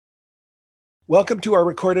Welcome to our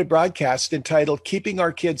recorded broadcast entitled Keeping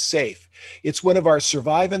Our Kids Safe. It's one of our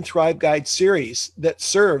Survive and Thrive Guide series that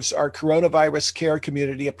serves our coronavirus care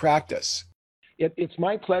community of practice. It's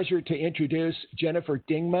my pleasure to introduce Jennifer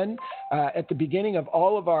Dingman. At the beginning of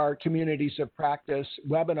all of our communities of practice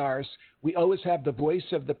webinars, we always have the voice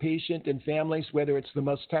of the patient and families, whether it's the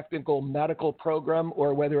most technical medical program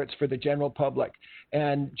or whether it's for the general public.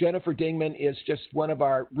 And Jennifer Dingman is just one of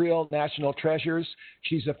our real national treasures.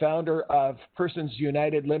 She's a founder of Persons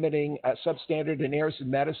United Limiting Substandard and Errors in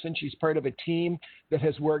Medicine. She's part of a team that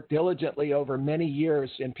has worked diligently over many years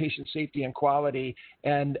in patient safety and quality.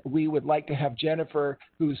 And we would like to have Jennifer,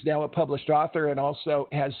 who's now a published author and also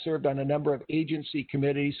has served on a number of agency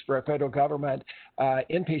committees for our federal government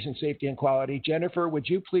in patient safety and quality. Jennifer, would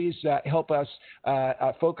you please help us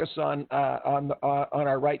focus on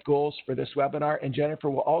our right goals for this webinar? And Jennifer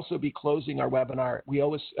will also be closing our webinar. We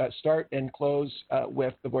always start and close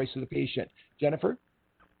with the voice of the patient. Jennifer?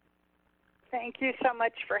 Thank you so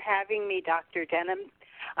much for having me, Dr. Denham.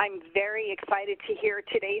 I'm very excited to hear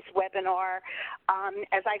today's webinar.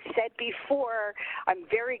 As I've said before, I'm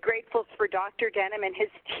very grateful for Dr. Denham and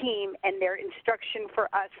his team and their instruction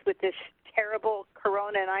for us with this terrible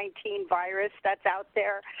Corona-19 virus that's out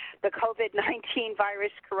there, the COVID-19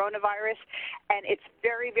 virus, coronavirus, and it's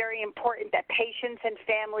very, very important that patients and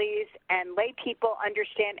families and lay people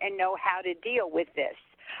understand and know how to deal with this.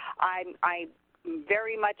 I'm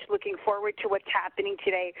very much looking forward to what's happening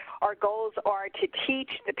today. Our goals are to teach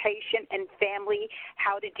the patient and family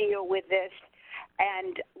how to deal with this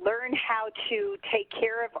and learn how to take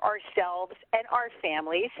care of ourselves and our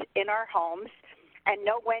families in our homes, and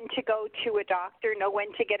know when to go to a doctor, know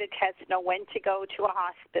when to get a test, know when to go to a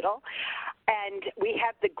hospital. And we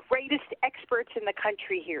have the greatest experts in the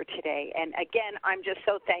country here today. And again, I'm just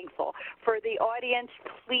so thankful. For the audience,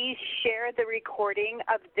 please share the recording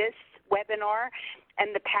of this webinar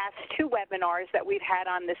and the past two webinars that we've had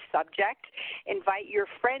on this subject. Invite your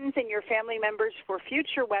friends and your family members for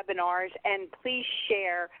future webinars, and please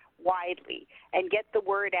share widely and get the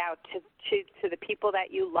word out to the people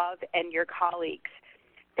that you love and your colleagues.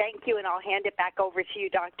 Thank you, and I'll hand it back over to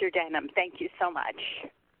you, Dr. Denham. Thank you so much.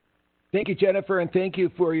 Thank you, Jennifer, and thank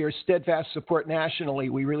you for your steadfast support nationally.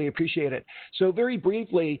 We really appreciate it. So very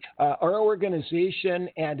briefly, our organization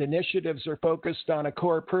and initiatives are focused on a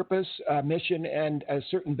core purpose, mission, and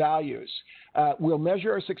certain values. We'll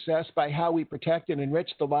measure our success by how we protect and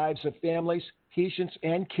enrich the lives of families, patients,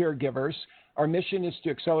 and caregivers. Our mission is to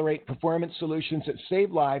accelerate performance solutions that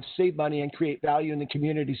save lives, save money, and create value in the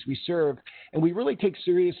communities we serve. And we really take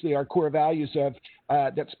seriously our core values of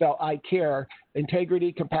that spell I care: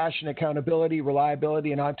 integrity, compassion, accountability,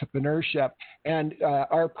 reliability, and entrepreneurship. And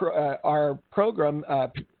our program,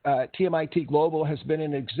 TMIT Global, has been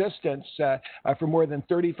in existence for more than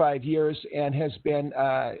 35 years and has been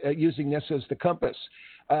using this as the compass.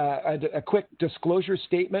 A quick disclosure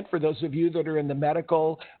statement for those of you that are in the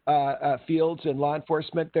medical fields and law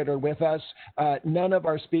enforcement that are with us. None of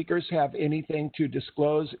our speakers have anything to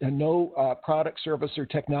disclose, and no product, service, or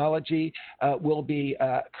technology will be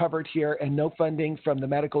covered here, and no funding from the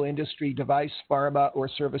medical industry, device, pharma, or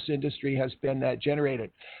service industry has been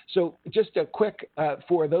generated. So just a quick,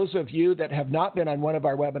 for those of you that have not been on one of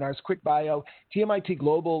our webinars, quick bio. TMIT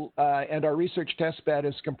Global and our research testbed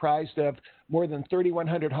is comprised of more than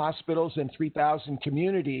 3,100 hospitals and 3,000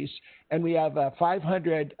 communities, and we have a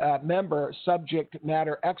 500-member subject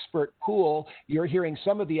matter expert pool. You're hearing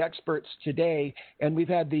some of the experts today, and we've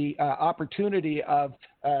had the opportunity of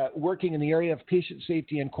working in the area of patient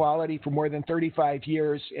safety and quality for more than 35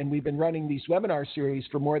 years, and we've been running these webinar series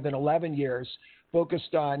for more than 11 years,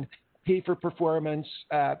 focused on pay for performance,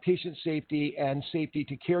 patient safety, and safety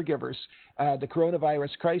to caregivers. The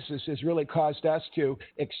coronavirus crisis has really caused us to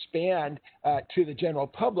expand to the general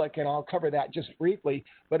public, and I'll cover that just briefly.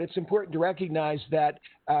 But it's important to recognize that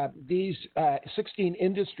these 16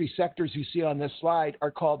 industry sectors you see on this slide are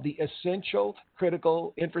called the essential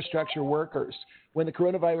critical infrastructure workers. When the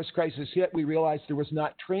coronavirus crisis hit, we realized there was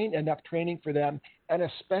not enough training for them, and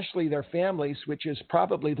especially their families, which is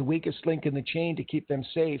probably the weakest link in the chain to keep them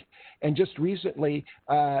safe. And just recently,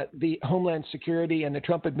 the Homeland Security and the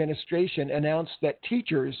Trump administration announced that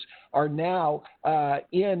teachers are now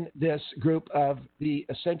in this group of the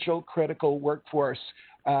essential critical workforce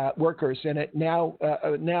workers, and now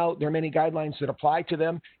there are many guidelines that apply to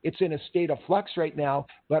them. It's in a state of flux right now,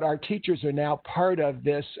 but our teachers are now part of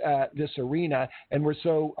this arena, and we're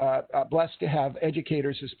so blessed to have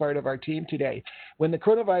educators as part of our team today. When the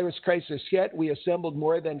coronavirus crisis hit, we assembled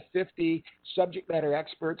more than 50 subject matter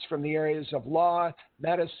experts from the areas of law,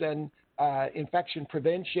 medicine, infection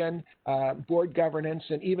prevention, board governance,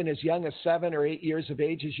 and even as young as 7 or 8 years of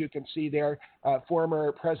age, as you can see there,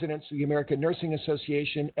 former presidents of the American Nursing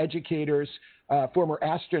Association, educators, former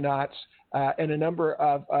astronauts, and a number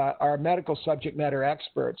of our medical subject matter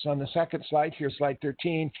experts. On the second slide here, slide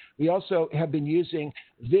 13, we also have been using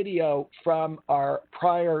video from our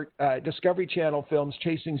prior Discovery Channel films,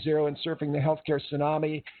 Chasing Zero and Surfing the Healthcare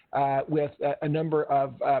Tsunami, with a number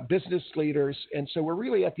of business leaders. And so we're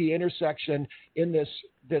really at the intersection in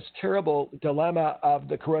this terrible dilemma of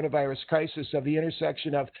the coronavirus crisis, of the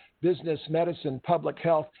intersection of business, medicine, public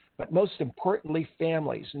health, but most importantly,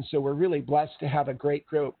 families. And so we're really blessed to have a great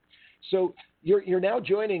group. So you're now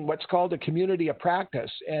joining what's called a community of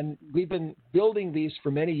practice, and we've been building these for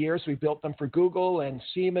many years. We built them for Google and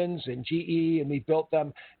Siemens and GE, and we built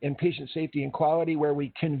them in patient safety and quality, where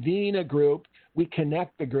we convene a group, we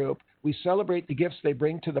connect the group, we celebrate the gifts they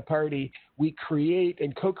bring to the party, we create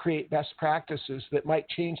and co-create best practices that might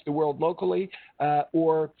change the world locally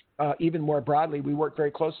or even more broadly. We work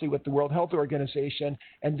very closely with the World Health Organization,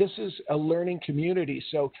 and this is a learning community.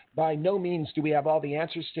 So by no means do we have all the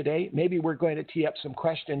answers today. Maybe we're going to tee up some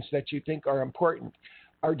questions that you think are important.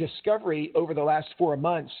 Our discovery over the last 4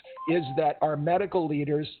 months is that our medical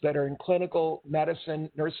leaders that are in clinical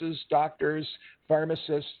medicine, nurses, doctors,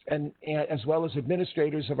 pharmacists, and as well as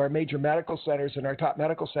administrators of our major medical centers and our top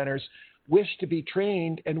medical centers wish to be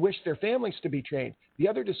trained and wish their families to be trained. The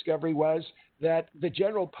other discovery was that the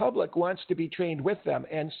general public wants to be trained with them.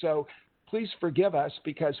 And so please forgive us,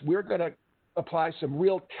 because we're going to apply some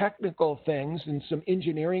real technical things and some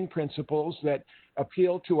engineering principles that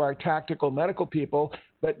appeal to our tactical medical people.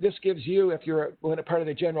 But this gives you, if you're a part of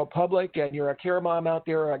the general public and you're a care mom out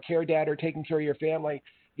there or a care dad or taking care of your family,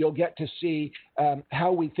 you'll get to see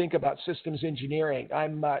how we think about systems engineering.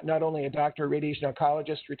 I'm not only a doctor, radiation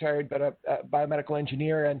oncologist, retired, but a biomedical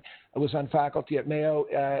engineer, and I was on faculty at Mayo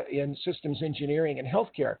in systems engineering and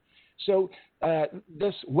healthcare. So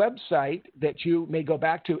this website that you may go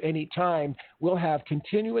back to any time will have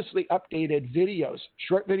continuously updated videos,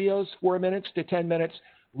 short videos, 4 minutes to 10 minutes,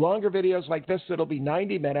 longer videos like this that'll be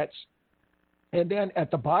 90 minutes. And then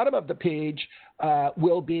at the bottom of the page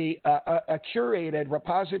will be a curated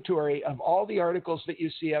repository of all the articles that you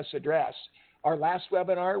see us address. Our last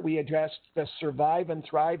webinar, we addressed the Survive and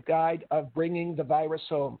Thrive Guide of Bringing the Virus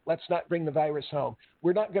Home. Let's not bring the virus home.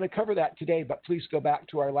 We're not going to cover that today, but please go back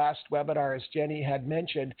to our last webinar, as Jenny had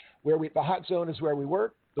mentioned, where the hot zone is where we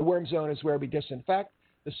work, the warm zone is where we disinfect,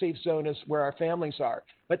 the safe zone is where our families are.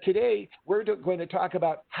 But today, we're going to talk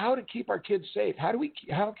about how to keep our kids safe.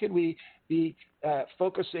 How can we be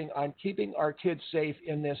focusing on keeping our kids safe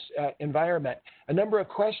in this environment? A number of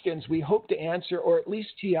questions we hope to answer, or at least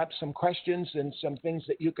tee up some questions and some things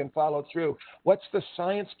that you can follow through. What's the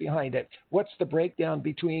science behind it? What's the breakdown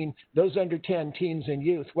between those under 10, teens, and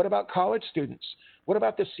youth? What about college students? What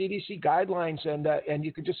about the CDC guidelines? And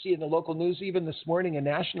you can just see in the local news, even this morning in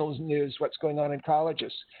national news, what's going on in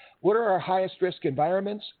colleges. What are our highest risk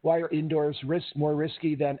environments? Why are indoors more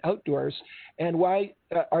risky than outdoors? And why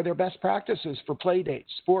are there best practices for play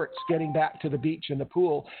dates, sports, getting back to the beach and the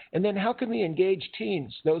pool? And then how can we engage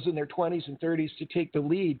teens, those in their 20s and 30s, to take the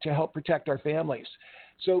lead to help protect our families?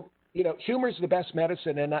 So, humor is the best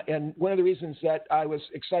medicine, and one of the reasons that I was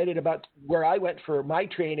excited about where I went for my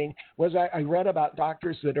training was I read about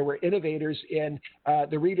doctors that were innovators in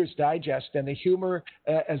the Reader's Digest, and the humor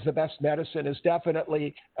as the best medicine is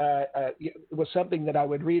definitely was something that I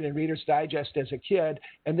would read in Reader's Digest as a kid.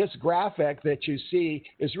 And this graphic that you see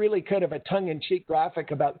is really kind of a tongue-in-cheek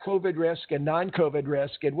graphic about COVID risk and non-COVID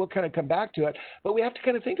risk, and we'll kind of come back to it. But we have to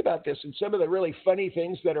kind of think about this, and some of the really funny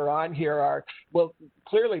things that are on here are, well,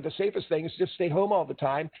 clearly the safest thing is just stay home all the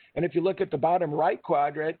time. And if you look at the bottom right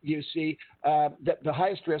quadrant, you see that the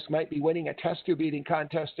highest risk might be winning a test tube eating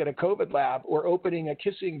contest at a COVID lab or opening a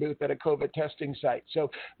kissing booth at a COVID testing site.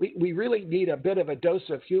 So we really need a bit of a dose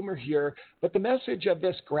of humor here. But the message of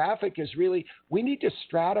this graphic is really we need to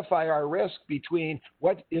stratify our risk between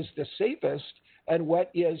what is the safest and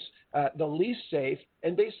what is the least safe,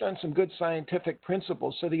 and based on some good scientific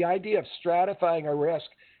principles. So the idea of stratifying our risk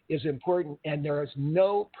is important, and there is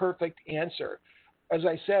no perfect answer. As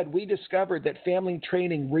I said, we discovered that family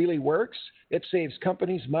training really works. It saves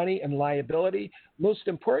companies money and liability. Most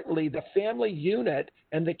importantly, the family unit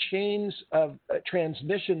and the chains of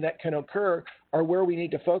transmission that can occur are where we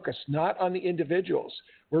need to focus, not on the individuals.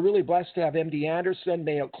 We're really blessed to have MD Anderson,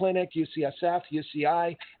 Mayo Clinic, UCSF,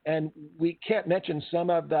 UCI, and we can't mention some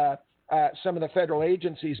of the federal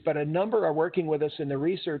agencies, but a number are working with us in the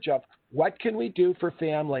research of what can we do for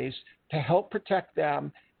families to help protect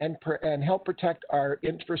them and help protect our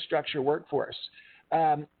infrastructure workforce.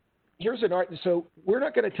 here's an art. So we're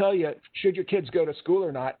not going to tell you, should your kids go to school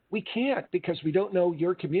or not? We can't because we don't know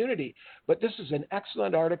your community. But this is an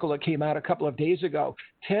excellent article that came out a couple of days ago.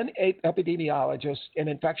 10 epidemiologists and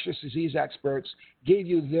infectious disease experts gave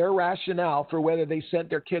you their rationale for whether they sent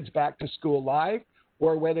their kids back to school live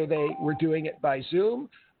or whether they were doing it by Zoom.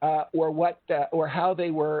 Or how they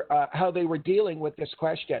were dealing with this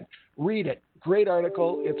question. Read it. Great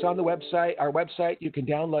article. It's on the website, our website. You can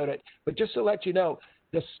download it. But just to let you know,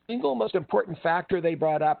 the single most important factor they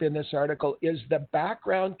brought up in this article is the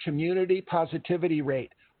background community positivity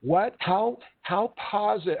rate. What is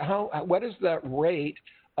the rate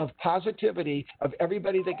of positivity of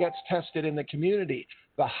everybody that gets tested in the community?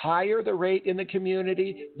 The higher the rate in the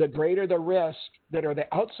community, the greater the risk that are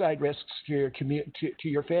the outside risks to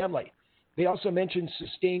your family. They also mentioned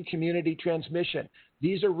sustained community transmission.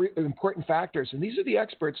 These are important factors, and these are the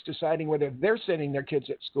experts deciding whether they're sending their kids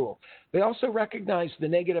at school. They also recognize the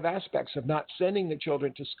negative aspects of not sending the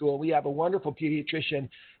children to school. We have a wonderful pediatrician,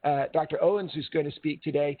 Dr. Owens, who's going to speak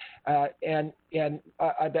today, and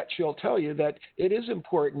I bet she'll tell you that it is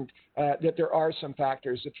important that there are some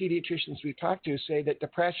factors. The pediatricians we talked to say that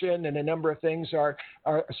depression and a number of things are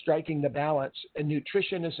striking the balance, and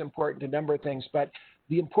nutrition is important, a number of things, but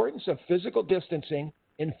the importance of physical distancing,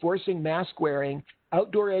 enforcing mask wearing,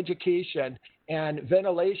 outdoor education, and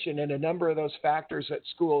ventilation and a number of those factors at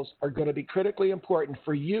schools are going to be critically important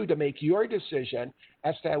for you to make your decision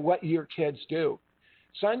as to what your kids do.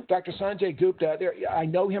 Dr. Sanjay Gupta, I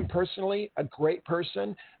know him personally, a great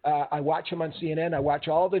person. I watch him on CNN. I watch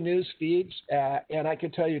all the news feeds, and I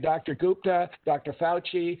can tell you Dr. Gupta, Dr.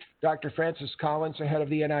 Fauci, Dr. Francis Collins, the head of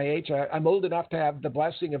the NIH. I'm old enough to have the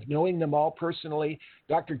blessing of knowing them all personally.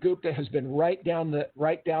 Dr. Gupta has been right down the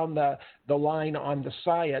line on the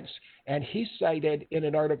science, and he cited in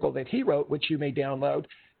an article that he wrote, which you may download,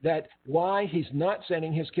 that why he's not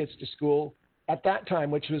sending his kids to school at that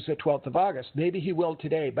time, which was the 12th of August. Maybe he will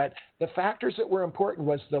today, but the factors that were important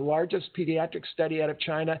was the largest pediatric study out of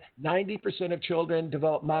China. 90% of children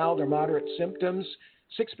developed mild or moderate symptoms.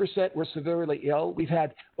 6% were severely ill. We've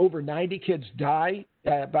had over 90 kids die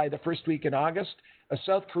by the first week in August. A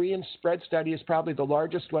South Korean spread study is probably the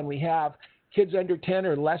largest one we have. Kids under 10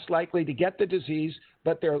 are less likely to get the disease,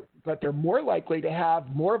 but they're more likely to have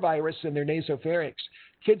more virus in their nasopharynx.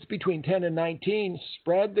 Kids between 10 and 19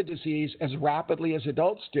 spread the disease as rapidly as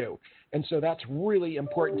adults do. And so that's really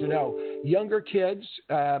important to know. Younger kids,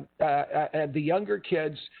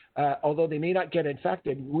 although they may not get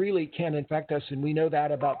infected, really can infect us, and we know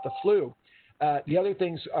that about the flu. The other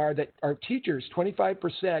things are that our teachers,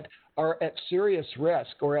 25%, are at serious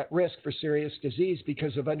risk or at risk for serious disease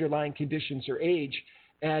because of underlying conditions or age.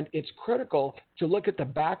 And it's critical to look at the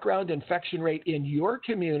background infection rate in your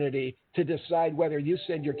community to decide whether you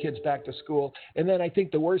send your kids back to school. And then I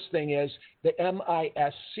think the worst thing is the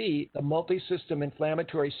MIS-C, the multisystem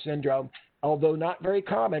inflammatory syndrome. Although not very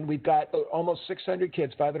common, we've got almost 600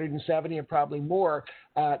 kids, 570 and probably more,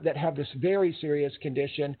 that have this very serious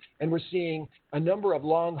condition. And we're seeing a number of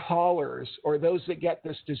long haulers, or those that get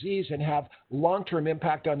this disease and have long-term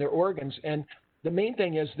impact on their organs. And the main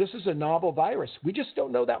thing is this is a novel virus. We just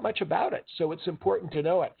don't know that much about it, so it's important to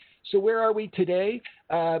know it. So where are we today?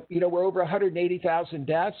 We're over 180,000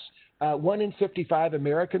 deaths. 1 in 55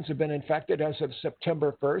 Americans have been infected as of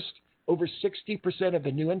September 1st. Over 60% of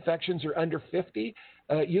the new infections are under 50.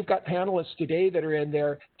 You've got panelists today that are in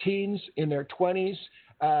their teens, in their 20s,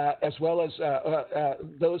 as well as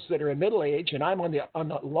those that are in middle age, and I'm on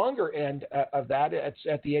the longer end of that. It's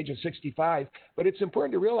at the age of 65. But it's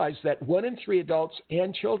important to realize that 1 in 3 adults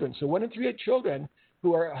and children, so 1 in 3 children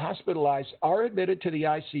who are hospitalized are admitted to the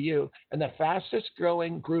ICU, and the fastest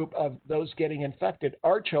growing group of those getting infected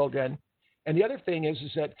are children. And the other thing is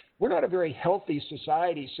that we're not a very healthy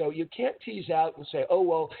society, so you can't tease out and say, oh,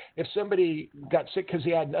 well, if somebody got sick because he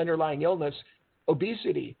had an underlying illness,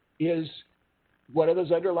 obesity is one of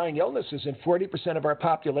those underlying illnesses, and 40% of our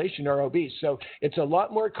population are obese. So it's a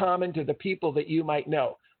lot more common to the people that you might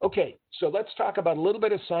know. Okay, so let's talk about a little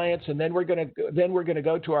bit of science, and then we're going to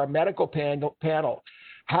go to our medical panel.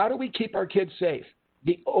 How do we keep our kids safe?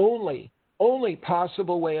 The only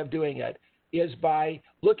possible way of doing it is by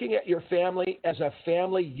looking at your family as a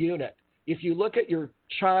family unit. If you look at your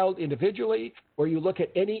child individually, or you look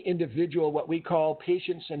at any individual, what we call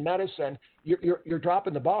patients in medicine, you're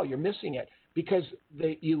dropping the ball. You're missing it, because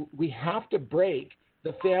we have to break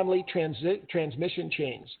the family transmission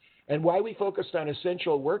chains. And why we focused on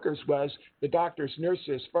essential workers was the doctors,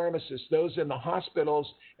 nurses, pharmacists, those in the hospitals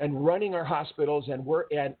and running our hospitals and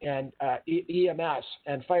EMS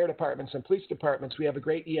and fire departments and police departments. We have a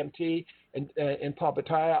great EMT in Paul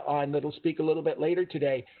Bataya on that'll speak a little bit later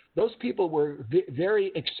today. Those people were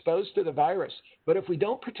very exposed to the virus. But if we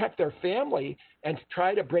don't protect their family and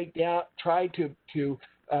try to break the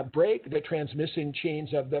transmission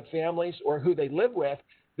chains of the families or who they live with,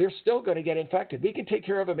 they're still going to get infected. We can take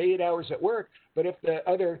care of them 8 hours at work, but if the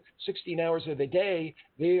other 16 hours of the day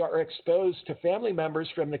they are exposed to family members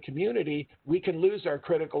from the community, we can lose our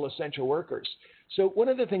critical essential workers. So one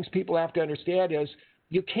of the things people have to understand is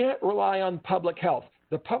you can't rely on public health.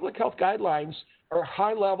 The public health guidelines are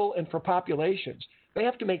high level and for populations. They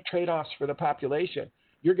have to make trade-offs for the population.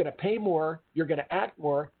 You're going to pay more, you're going to act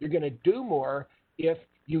more, you're going to do more if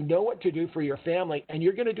you know what to do for your family, and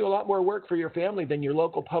you're going to do a lot more work for your family than your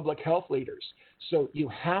local public health leaders. So you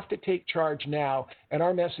have to take charge now, and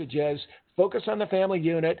our message is focus on the family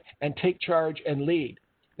unit and take charge and lead.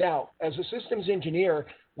 Now, as a systems engineer,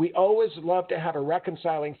 we always love to have a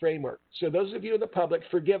reconciling framework. So those of you in the public,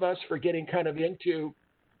 forgive us for getting kind of into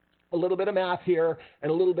a little bit of math here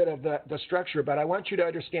and a little bit of the structure, but I want you to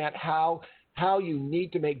understand how you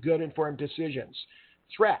need to make good informed decisions.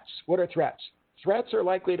 Threats. What are threats? Threats are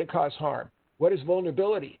likely to cause harm. What is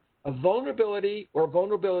vulnerability? A vulnerability or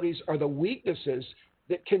vulnerabilities are the weaknesses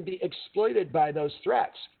that can be exploited by those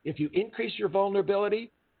threats. If you increase your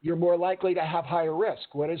vulnerability, you're more likely to have higher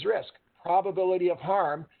risk. What is risk? Probability of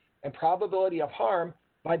harm, and probability of harm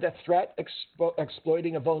by the threat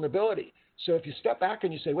exploiting a vulnerability. So if you step back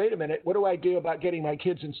and you say, wait a minute, what do I do about getting my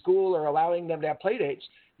kids in school or allowing them to have play dates?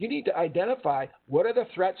 You need to identify what are the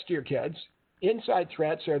threats to your kids. Inside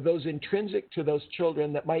threats are those intrinsic to those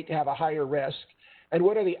children that might have a higher risk. And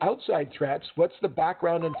what are the outside threats? What's the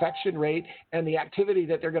background infection rate and the activity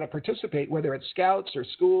that they're going to participate, whether it's scouts or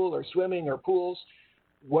school or swimming or pools?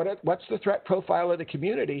 What's the threat profile of the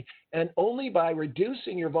community? And only by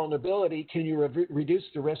reducing your vulnerability can you reduce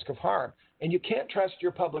the risk of harm. And you can't trust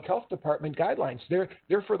your public health department guidelines.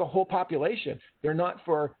 They're for the whole population. They're not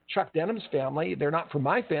for Chuck Denham's family. They're not for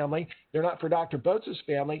my family. They're not for Dr. Boates'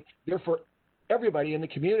 family. They're for everybody in the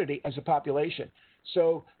community as a population.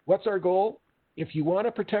 So what's our goal? If you want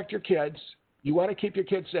to protect your kids, you want to keep your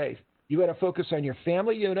kids safe, you got to focus on your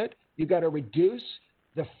family unit. You got to reduce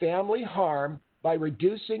the family harm by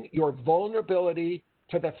reducing your vulnerability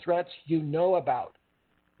to the threats you know about.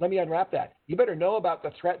 Let me unwrap that. You better know about the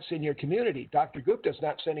threats in your community. Dr. Gupta's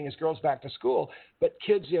not sending his girls back to school, but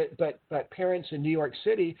parents in New York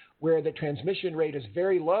City, where the transmission rate is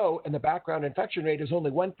very low and the background infection rate is only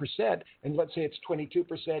 1%, and let's say it's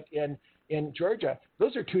 22% in Georgia.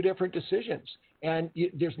 Those are two different decisions, and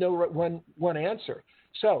there's no one answer.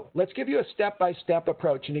 So let's give you a step-by-step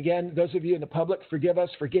approach. And again, those of you in the public, forgive us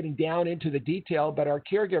for getting down into the detail, but our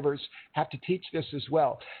caregivers have to teach this as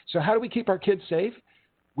well. So how do we keep our kids safe?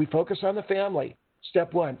 We focus on the family.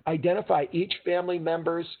 Step one, identify each family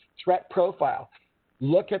member's threat profile.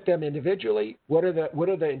 Look at them individually. What are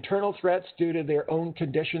the internal threats due to their own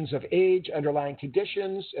conditions of age, underlying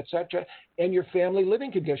conditions, etc., and your family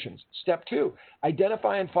living conditions. Step two,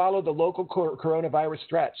 identify and follow the local coronavirus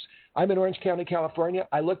threats. I'm in Orange County, California.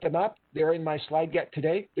 I looked them up. They're in my slide deck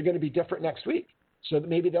today. They're going to be different next week. So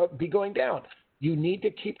maybe they'll be going down. You need to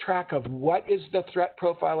keep track of what is the threat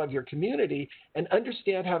profile of your community and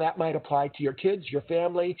understand how that might apply to your kids, your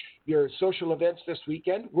family, your social events this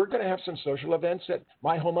weekend. We're going to have some social events at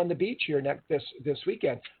my home on the beach here this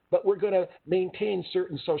weekend, but we're going to maintain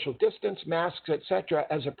certain social distance, masks, etc.,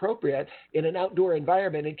 as appropriate in an outdoor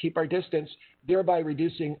environment and keep our distance, thereby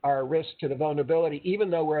reducing our risk to the vulnerability, even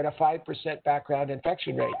though we're at a 5% background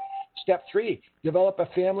infection rate. Step three, develop a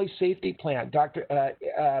family safety plan.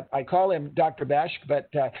 I call him Dr. Beshk, but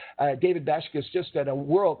David Beshk is just a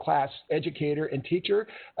world-class educator and teacher,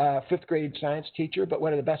 fifth grade science teacher, but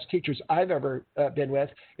one of the best teachers I've ever been with,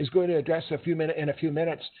 is going to address in a few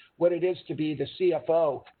minutes what it is to be the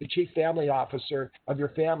CFO, the Chief Family Officer of your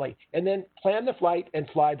family. And then plan the flight and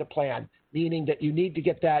fly the plan, meaning that you need to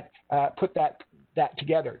get put that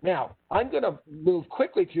together. Now, I'm going to move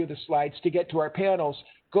quickly through the slides to get to our panels.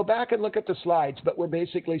 Go back and look at the slides, but we're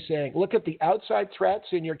basically saying, look at the outside threats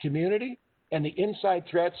in your community and the inside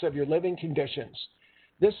threats of your living conditions.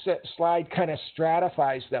 This slide kind of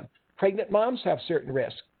stratifies them. Pregnant moms have certain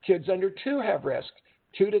risk. Kids under 2 have risk.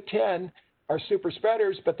 2 to 10 are super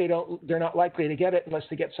spreaders, but they're not likely to get it unless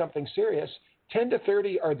they get something serious. 10 to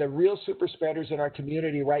 30 are the real super spreaders in our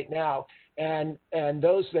community right now. And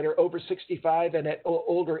those that are over 65 and at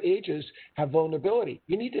older ages have vulnerability.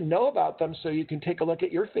 You need to know about them so you can take a look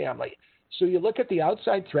at your family. So you look at the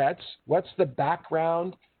outside threats. What's the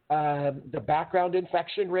background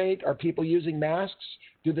infection rate? Are people using masks?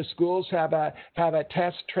 Do the schools have a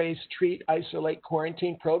test, trace, treat, isolate,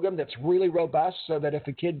 quarantine program that's really robust so that if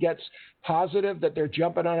a kid gets positive that they're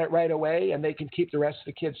jumping on it right away and they can keep the rest of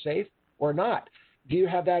the kids safe or not? Do you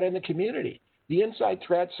have that in the community? The inside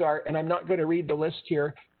threats are, and I'm not going to read the list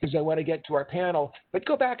here because I want to get to our panel, but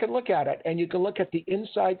go back and look at it, and you can look at the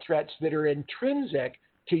inside threats that are intrinsic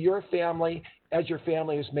to your family as your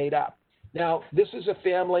family is made up. Now, this is a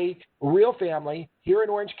family, a real family, here in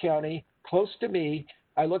Orange County, close to me.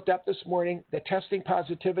 I looked up this morning, the testing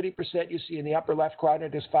positivity percent you see in the upper left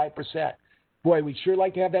quadrant is 5%. Boy, we'd sure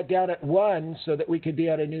like to have that down at 1 so that we could be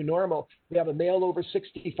at a new normal. We have a male over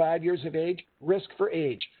 65 years of age, risk for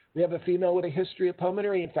age. We have a female with a history of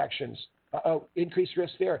pulmonary infections, increased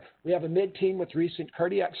risk there. We have a mid-teen with recent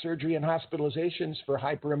cardiac surgery and hospitalizations for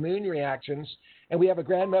hyperimmune reactions. And we have a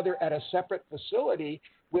grandmother at a separate facility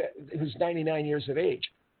who's 99 years of age.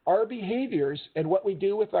 Our behaviors and what we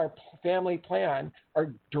do with our family plan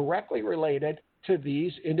are directly related to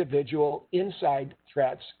these individual inside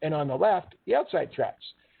threats, and on the left, the outside threats.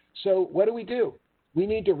 So what do? We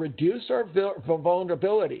need to reduce our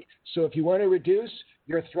vulnerability. So if you want to reduce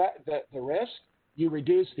your threat, the risk, you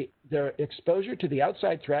reduce the exposure to the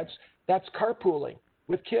outside threats. That's carpooling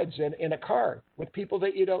with kids in a car with people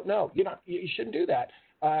that you don't know. You shouldn't do that.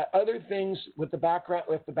 Other things with the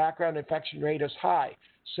background infection rate is high.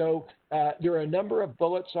 So there are a number of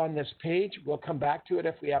bullets on this page. We'll come back to it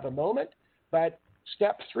if we have a moment. But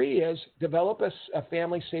step 3 is develop a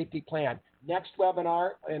family safety plan. Next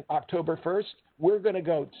webinar on October 1st, we're going to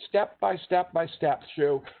go step by step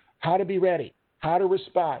through how to be ready, how to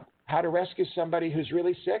respond, how to rescue somebody who's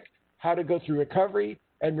really sick, how to go through recovery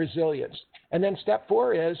and resilience. And then step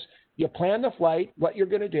 4 is you plan the flight, what you're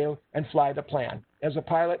going to do, and fly the plan. As a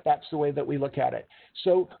pilot, that's the way that we look at it.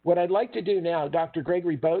 So what I'd like to do now, Dr.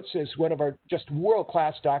 Gregory Boats is one of our just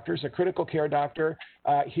world-class doctors, a critical care doctor.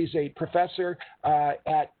 He's a professor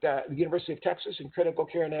at the University of Texas in critical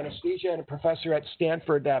care and anesthesia and a professor at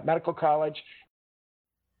Stanford Medical College.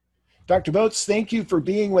 Dr. Boats, thank you for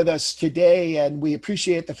being with us today, and we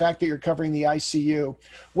appreciate the fact that you're covering the ICU.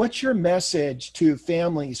 What's your message to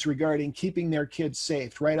families regarding keeping their kids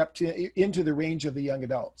safe, right up to into the range of the young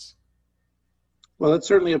adults? Well, it's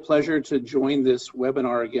certainly a pleasure to join this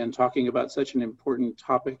webinar again, talking about such an important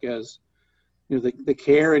topic as the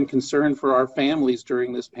care and concern for our families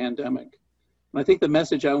during this pandemic. And I think the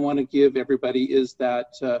message I want to give everybody is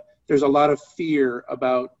that there's a lot of fear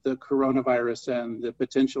about the coronavirus and the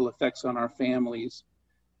potential effects on our families.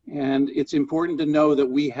 And it's important to know that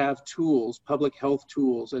we have tools, public health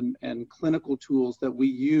tools and clinical tools that we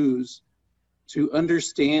use to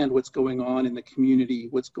understand what's going on in the community,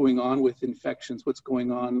 what's going on with infections, what's going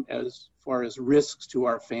on as far as risks to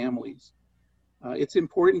our families. It's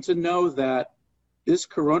important to know that this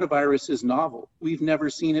coronavirus is novel. We've never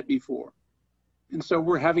seen it before. And so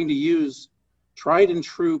we're having to use tried and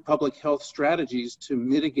true public health strategies to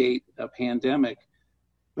mitigate a pandemic,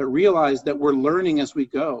 but realize that we're learning as we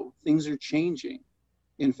go. Things are changing.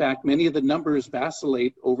 In fact, many of the numbers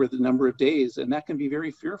vacillate over the number of days, and that can be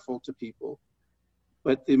very fearful to people.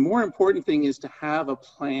 But the more important thing is to have a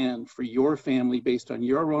plan for your family based on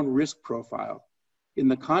your own risk profile in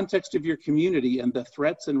the context of your community and the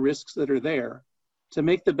threats and risks that are there to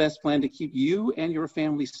make the best plan to keep you and your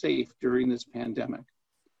family safe during this pandemic.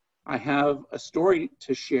 I have a story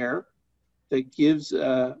to share that gives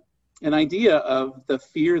an idea of the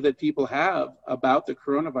fear that people have about the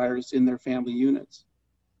coronavirus in their family units.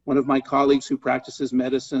 One of my colleagues who practices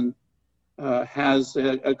medicine has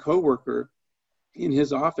a coworker in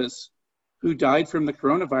his office who died from the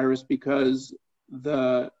coronavirus because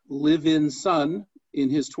the live-in son in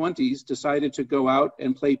his 20s decided to go out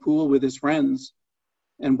and play pool with his friends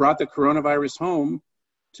and brought the coronavirus home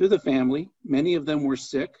to the family. Many of them were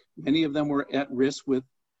sick. Many of them were at risk with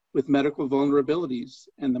medical vulnerabilities.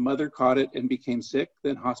 And the mother caught it and became sick,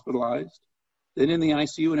 then hospitalized, then in the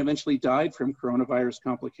ICU, and eventually died from coronavirus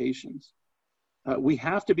complications. We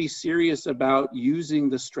have to be serious about using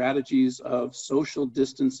the strategies of social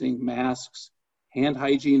distancing, masks, hand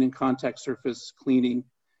hygiene, and contact surface cleaning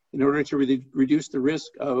in order to reduce the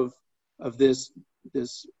risk of this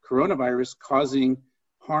coronavirus causing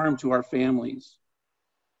harm to our families.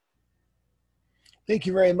 Thank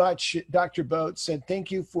you very much, Dr. Boats, and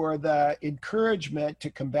thank you for the encouragement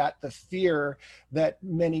to combat the fear that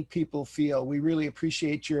many people feel. We really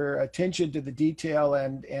appreciate your attention to the detail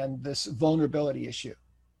and this vulnerability issue.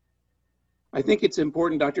 I think it's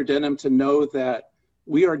important, Dr. Denham, to know that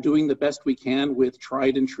we are doing the best we can with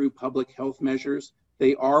tried and true public health measures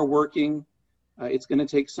They are working. It's going to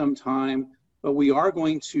take some time, but we are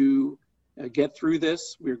going to get through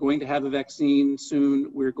this. We're going to have a vaccine soon.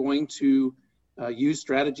 We're going to use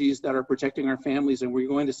strategies that are protecting our families, and we're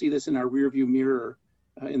going to see this in our rearview mirror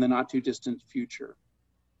in the not too distant future.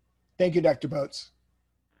 Thank you, Dr. Boats.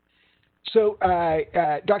 So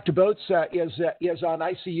Dr. Boats is on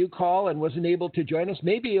ICU call and wasn't able to join us,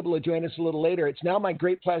 may be able to join us a little later. It's now my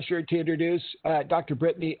great pleasure to introduce Dr.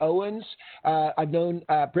 Brittany Owens. I've known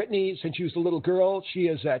Brittany since she was a little girl. She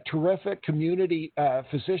is a terrific community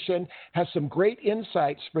physician, has some great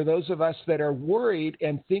insights for those of us that are worried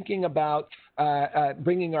and thinking about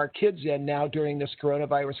bringing our kids in now during this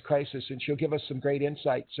coronavirus crisis, and she'll give us some great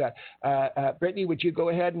insights. Brittany, would you go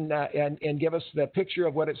ahead and give us the picture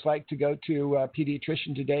of what it's like to go to a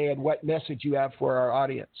pediatrician today and what message you have for our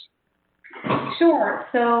audience? Sure.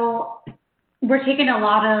 So we're taking a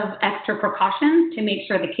lot of extra precautions to make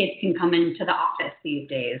sure the kids can come into the office these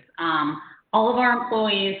days. All of our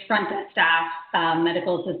employees, front desk staff,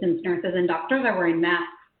 medical assistants, nurses, and doctors are wearing masks.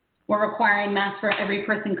 We're requiring masks for every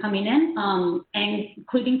person coming in, and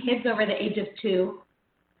including kids over the age of 2.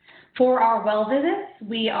 For our well visits,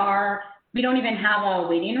 we don't even have a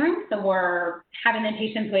waiting room, so we're having the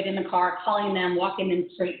patients wait in the car, calling them, walking them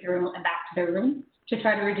straight through and back to their room to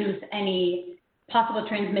try to reduce any possible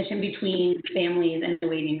transmission between families in the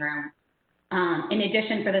waiting room. In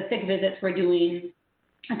addition, for the sick visits, we're doing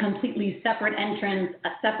a completely separate entrance, a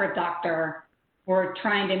separate doctor. We're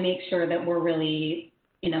trying to make sure that we're really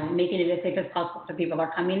making it as safe as possible so people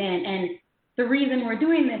are coming in. And the reason we're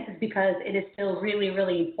doing this is because it is still really,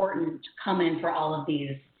 really important to come in for all of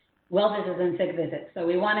these well visits and sick visits. So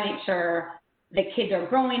we want to make sure the kids are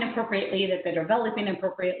growing appropriately, that they're developing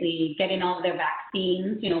appropriately, getting all of their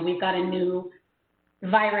vaccines. We've got a new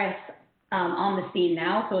virus on the scene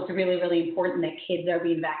now, so it's really, really important that kids are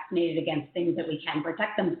being vaccinated against things that we can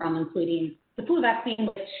protect them from, including the flu vaccine,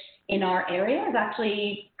 which in our area is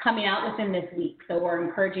actually coming out within this week. So we're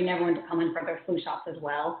encouraging everyone to come in for their flu shots as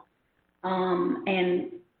well.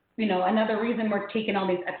 Another reason we're taking all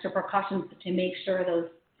these extra precautions is to make sure those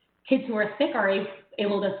kids who are sick are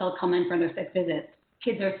able to still come in for their sick visits.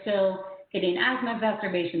 Kids are still getting asthma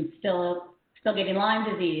exacerbations, still getting Lyme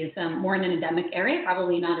disease. We're in an endemic area,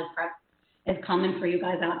 probably not as common for you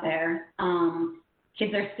guys out there.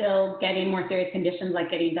 Kids are still getting more serious conditions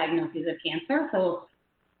like getting diagnoses of cancer. So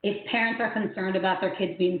if parents are concerned about their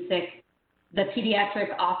kids being sick, the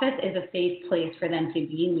pediatric office is a safe place for them to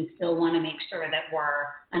be, and we still want to make sure that we're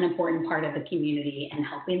an important part of the community and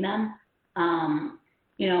helping them.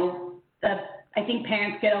 I think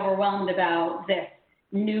parents get overwhelmed about this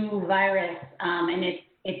new virus, and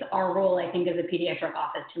it's our role, I think, as a pediatric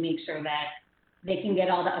office to make sure that they can get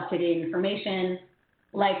all the up-to-date information.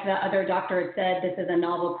 Like the other doctor had said, this is a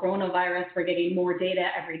novel coronavirus. We're getting more data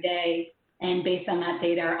every day. And based on that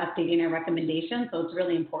data, are updating our recommendations. So it's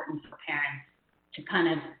really important for parents to kind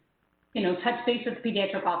of, touch base with the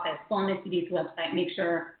pediatric office, go on the CDC website, make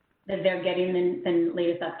sure that they're getting the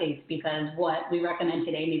latest updates, because what we recommend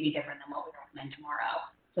today may be different than what we recommend tomorrow.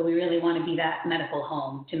 So we really want to be that medical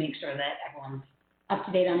home to make sure that everyone's up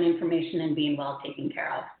to date on the information and being well taken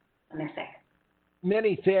care of when they're sick.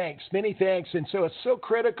 Many thanks. And so it's so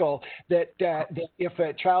critical that if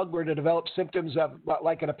a child were to develop symptoms of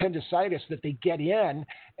like an appendicitis, that they get in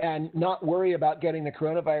and not worry about getting the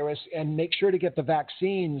coronavirus and make sure to get the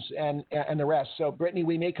vaccines and the rest. So Brittany,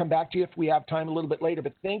 we may come back to you if we have time a little bit later,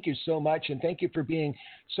 but thank you so much. And thank you for being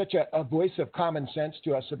such a voice of common sense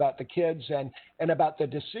to us about the kids and about the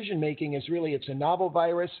decision making is really, it's a novel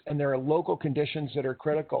virus and there are local conditions that are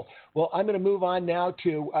critical. Well, I'm going to move on now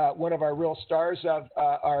to one of our real stars of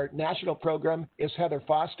our national program is Heather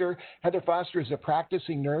Foster. Heather Foster is a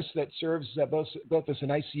practicing nurse that serves both as an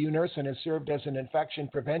ICU nurse and has served as an infection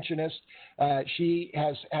preventionist. She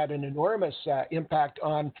has had an enormous impact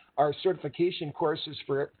on our certification courses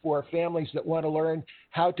for families that want to learn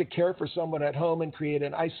how to care for someone at home and create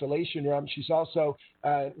an isolation room. She's also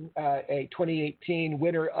a 2018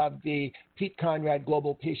 winner of the Pete Conrad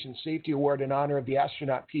Global Patient Safety Award in honor of the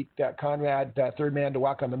astronaut Pete Conrad, third man to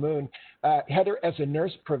walk on the moon. Heather, as a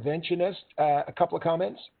nurse preventionist, a couple of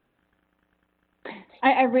comments?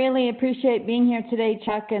 I really appreciate being here today,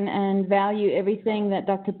 Chuck, and value everything that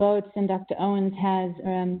Dr. Boats and Dr. Owens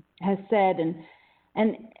has said.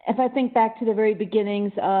 And if I think back to the very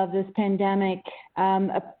beginnings of this pandemic,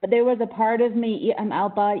 there was a part of me,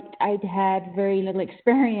 albeit I'd had very little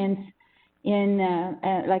experience in,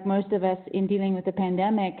 like most of us, in dealing with the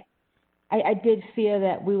pandemic. I did fear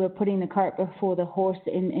that we were putting the cart before the horse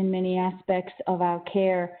in many aspects of our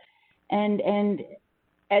care. And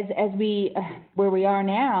as we, where we are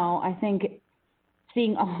now, I think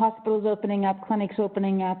seeing hospitals opening up, clinics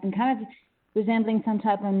opening up, and kind of resembling some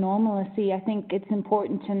type of normalcy, I think it's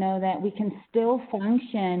important to know that we can still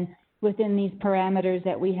function within these parameters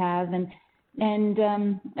that we have and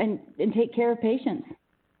take care of patients.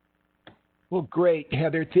 Well, great,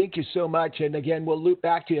 Heather. Thank you so much. And again, we'll loop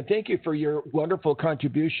back to you. And thank you for your wonderful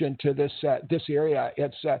contribution to this area.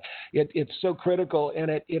 It's so critical,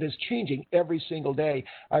 and it is changing every single day.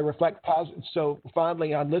 I reflect so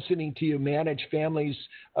fondly on listening to you manage families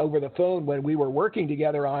over the phone when we were working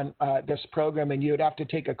together on this program, and you would have to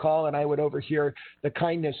take a call, and I would overhear the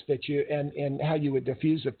kindness that you and how you would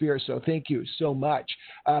diffuse the fear. So thank you so much.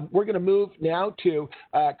 We're going to move now to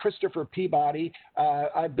Christopher Peabody.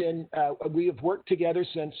 We have worked together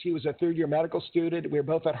since he was a third-year medical student. We were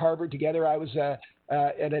both at Harvard together. I was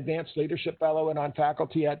an advanced leadership fellow and on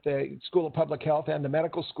faculty at the School of Public Health and the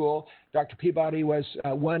medical school. Dr. Peabody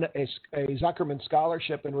won a Zuckerman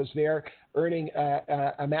Scholarship and was there earning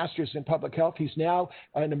a master's in public health. He's now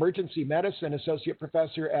an emergency medicine associate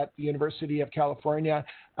professor at the University of California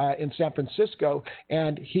in San Francisco.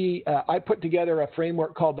 And I put together a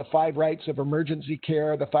framework called the 5 Rights of Emergency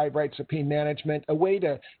Care, the 5 Rights of Pain Management, a way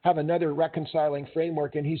to have another reconciling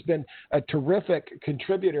framework. And he's been a terrific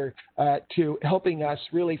contributor to helping us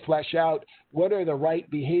really flesh out what are the right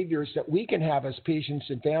behaviors that we can have as patients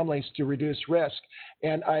and families to reduce risk.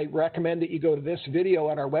 And I recommend that you go to this video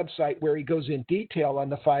on our website where he goes in detail on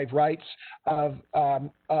the 5 rights of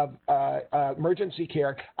emergency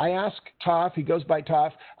care. I asked Toph, he goes by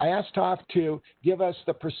Toph, I asked Toph to give us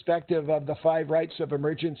the perspective of the 5 rights of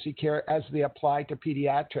emergency care as they apply to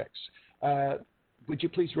pediatrics. Would you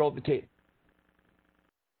please roll the tape?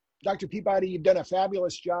 Dr. Peabody, you've done a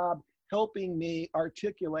fabulous job helping me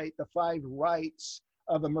articulate the 5 rights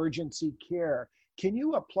of emergency care. Can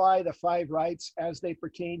you apply the 5 rights as they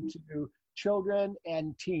pertain to children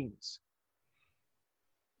and teens?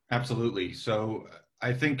 Absolutely. So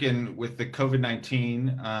I think with the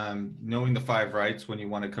COVID-19, knowing the 5 rights when you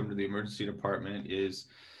want to come to the emergency department is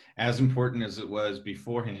as important as it was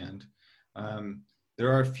beforehand.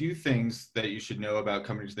 There are a few things that you should know about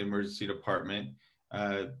coming to the emergency department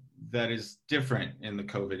that is different in the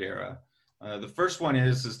COVID era. The first one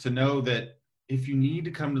is to know that if you need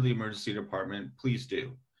to come to the emergency department, please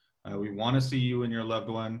do. We want to see you and your loved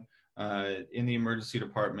one in the emergency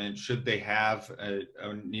department should they have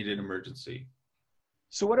a needed emergency.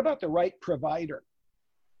 So what about the right provider?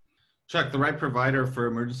 Chuck, the right provider for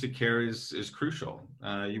emergency care is crucial.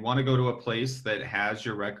 You want to go to a place that has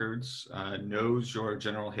your records, knows your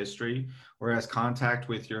general history, or has contact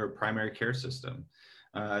with your primary care system.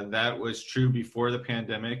 That was true before the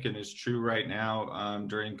pandemic and is true right now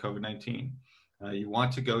during COVID-19. You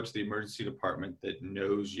want to go to the emergency department that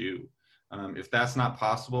knows you. If that's not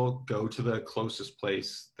possible, go to the closest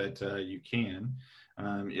place that you can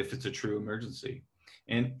if it's a true emergency.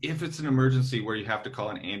 And if it's an emergency where you have to call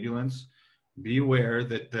an ambulance, be aware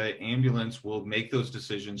that the ambulance will make those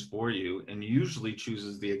decisions for you and usually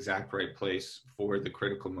chooses the exact right place for the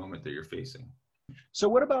critical moment that you're facing. So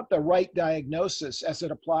what about the right diagnosis as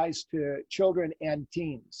it applies to children and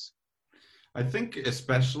teens? I think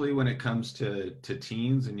especially when it comes to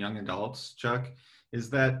teens and young adults, Chuck, is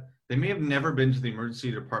that they may have never been to the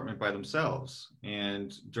emergency department by themselves.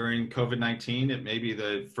 And during COVID-19, it may be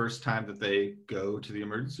the first time that they go to the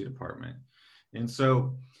emergency department. And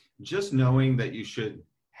so just knowing that you should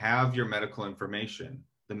have your medical information,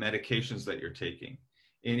 the medications that you're taking,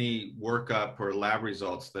 any workup or lab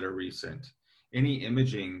results that are recent, any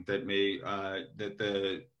imaging that may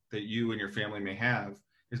that you and your family may have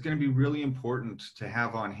is going to be really important to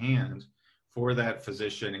have on hand for that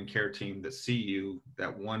physician and care team that see you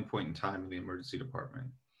at one point in time in the emergency department.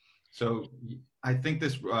 So I think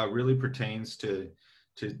this really pertains to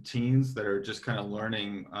teens that are just kind of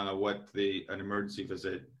learning what an emergency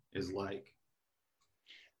visit is like.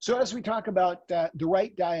 So as we talk about the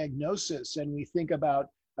right diagnosis and we think about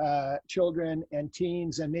children and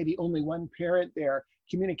teens and maybe only one parent there,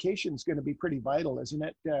 communication is going to be pretty vital, isn't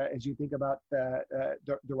it, as you think about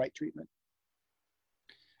the right treatment?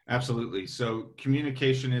 Absolutely. So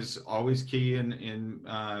communication is always key in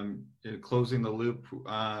closing the loop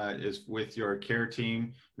is with your care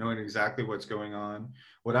team, knowing exactly what's going on.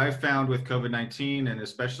 What I've found with COVID-19, and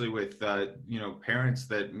especially with parents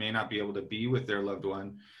that may not be able to be with their loved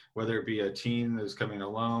one, whether it be a teen that's coming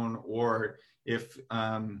alone, or if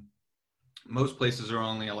most places are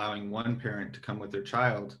only allowing one parent to come with their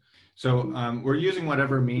child. So we're using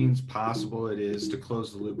whatever means possible it is to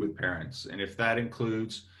close the loop with parents. And if that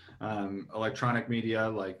includes electronic media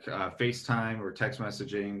like FaceTime or text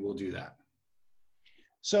messaging, we'll do that.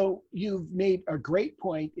 So you've made a great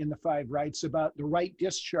point in the 5 rights about the right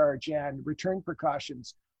discharge and return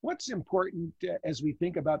precautions. What's important as we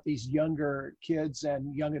think about these younger kids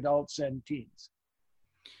and young adults and teens?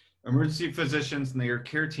 Emergency physicians and their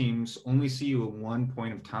care teams only see you at one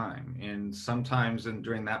point of time. And sometimes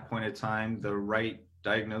during that point of time, the right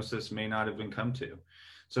diagnosis may not have been come to.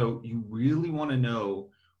 So you really want to know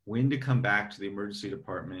when to come back to the emergency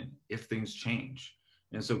department if things change.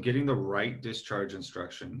 And so getting the right discharge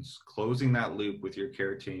instructions, closing that loop with your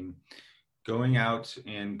care team, going out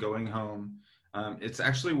and going home, it's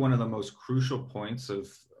actually one of the most crucial points of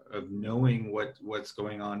knowing what's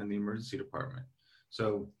going on in the emergency department.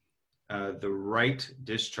 So the right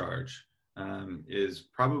discharge is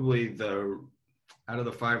probably out of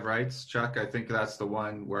the 5 rights, Chuck, I think that's the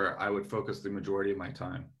one where I would focus the majority of my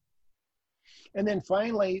time. And then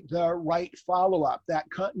finally, the right follow-up, that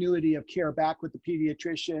continuity of care back with the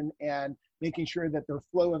pediatrician and making sure that the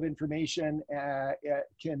flow of information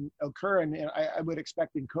can occur. And I would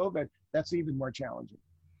expect in COVID, that's even more challenging.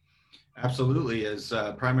 Absolutely. As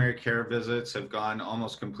primary care visits have gone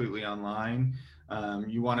almost completely online,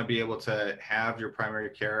 you want to be able to have your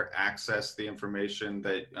primary care access the information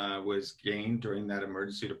that was gained during that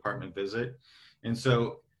emergency department visit. And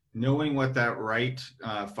so knowing what that right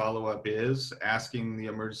follow-up is, asking the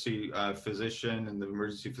emergency physician and the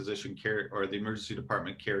emergency physician care or the emergency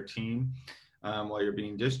department care team while you're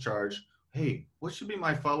being discharged, hey, what should be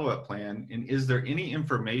my follow-up plan? And is there any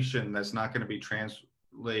information that's not going to be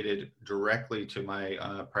translated directly to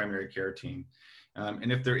my primary care team?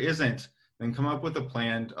 And if there isn't, then come up with a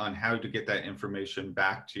plan on how to get that information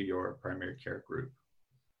back to your primary care group.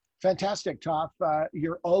 Fantastic, Toph.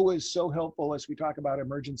 You're always so helpful as we talk about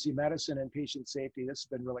emergency medicine and patient safety. This has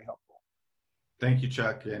been really helpful. Thank you,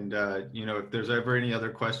 Chuck. And if there's ever any other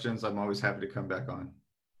questions, I'm always happy to come back on.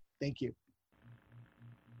 Thank you.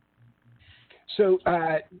 So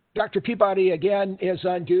Dr. Peabody, again, is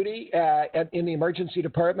on duty in the emergency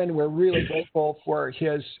department. We're really grateful for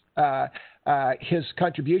his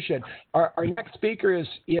contribution. Our next speaker is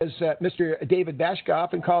Mr. David Beshka. I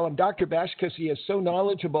often call him Dr. Beshka because he is so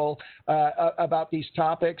knowledgeable about these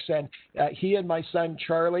topics. And he and my son,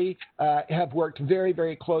 Charlie, have worked very,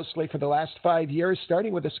 very closely for the last 5 years,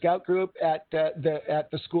 starting with a scout group at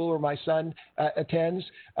the school where my son attends.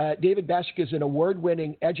 David Beshka is an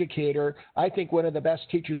award-winning educator. I think one of the best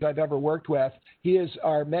teachers I've ever worked with. He is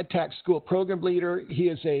our MedTech school program leader. He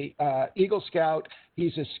is a Eagle Scout.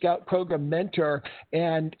 He's a Scout program mentor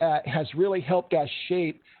and has really helped us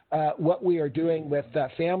shape what we are doing with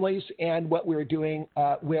families and what we're doing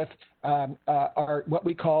with our what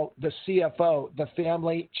we call the CFO,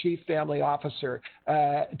 the Chief Family Officer.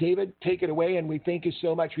 David, take it away, and we thank you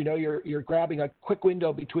so much. We know you're grabbing a quick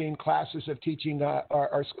window between classes of teaching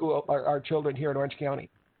our children here in Orange County.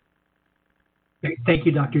 Thank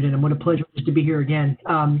you, Dr. Denham. What a pleasure just to be here again.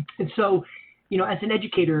 And so, as an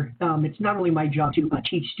educator, it's not only my job to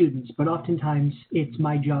teach students, but oftentimes it's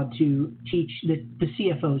my job to teach the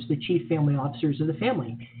CFOs, the Chief Family Officers of the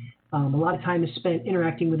family. A lot of time is spent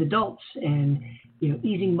interacting with adults and,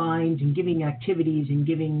 easing minds and giving activities and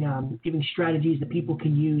giving strategies that people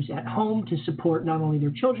can use at home to support not only their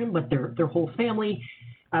children, but their whole family.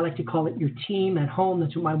 I like to call it your team at home.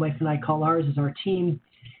 That's what my wife and I call ours, is our team.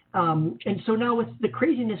 And so now with the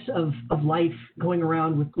craziness of life going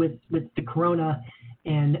around with the corona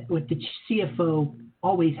and with the CFO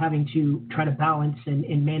always having to try to balance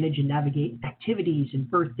and manage and navigate activities and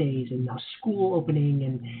birthdays and now school opening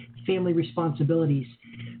and family responsibilities,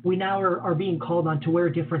 we now are being called on to wear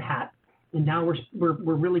a different hat. And now we're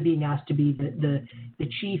really being asked to be the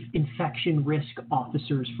chief infection risk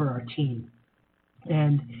officers for our team.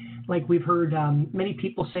 And like we've heard many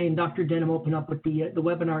people say, and Dr. Denham opened up with the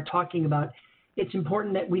webinar talking about, it's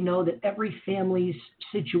important that we know that every family's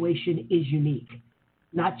situation is unique,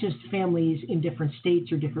 not just families in different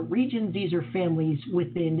states or different regions. These are families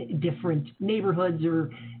within different neighborhoods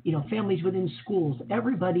or, families within schools.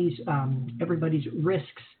 Everybody's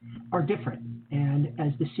risks are different. And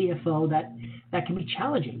as the CFO, that can be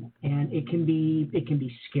challenging, and it can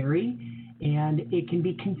be scary, and it can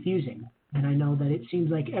be confusing. And I know that it seems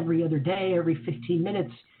like every other day, every 15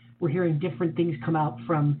 minutes, we're hearing different things come out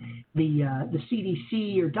from the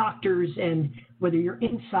CDC or doctors, and whether you're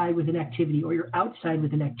inside with an activity or you're outside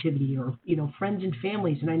with an activity, or friends and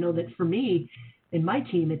families. And I know that for me and my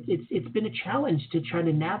team, it's been a challenge to try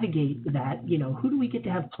to navigate that. Who do we get to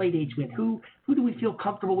have play dates with? Who do we feel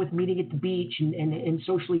comfortable with meeting at the beach and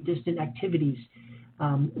socially distant activities?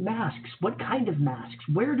 Masks. What kind of masks?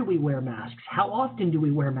 Where do we wear masks? How often do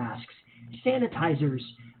we wear masks? Sanitizers,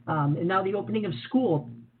 and now the opening of school.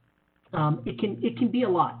 it can be a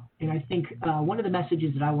lot. And I think one of the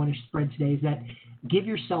messages that I want to spread today is that give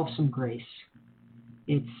yourself some grace.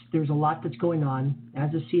 There's a lot that's going on. As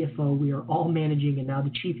a CFO, we are all managing, and now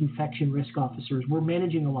the Chief Infection Risk Officers, we're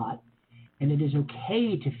managing a lot. And it is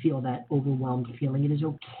okay to feel that overwhelmed feeling. It is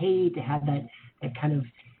okay to have that kind of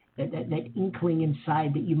that inkling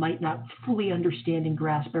inside that you might not fully understand and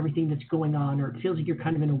grasp everything that's going on, or it feels like you're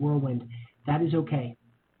kind of in a whirlwind. That is okay.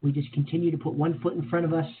 We just continue to put one foot in front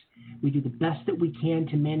of us. We do the best that we can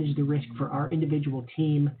to manage the risk for our individual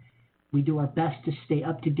team. We do our best to stay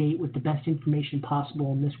up to date with the best information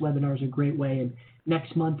possible, and this webinar is a great way. And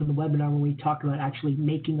next month in the webinar, when we talk about actually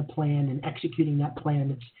making a plan and executing that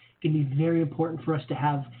plan, it's going to be very important for us to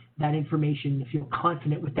have that information, to feel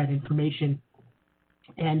confident with that information.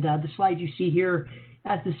 And the slide you see here,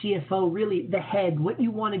 as the CFO, really the head, what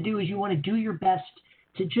you want to do is you want to do your best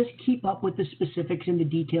to just keep up with the specifics and the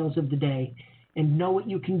details of the day and know what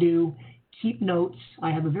you can do. Keep notes.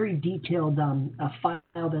 I have a very detailed file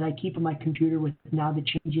that I keep on my computer with now the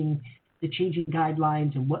changing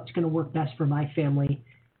guidelines and what's going to work best for my family.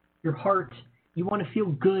 Your heart, you want to feel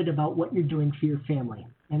good about what you're doing for your family.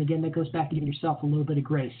 And again, that goes back to giving yourself a little bit of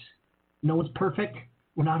grace. No one's perfect.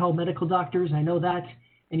 We're not all medical doctors. I know that.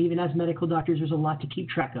 And even as medical doctors, there's a lot to keep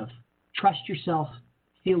track of. Trust yourself.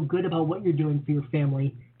 Feel good about what you're doing for your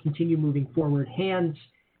family. Continue moving forward. Hands,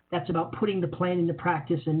 that's about putting the plan into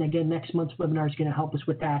practice. And again, next month's webinar is going to help us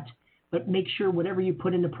with that. But make sure whatever you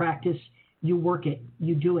put into practice, you work it,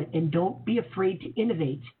 you do it. And don't be afraid to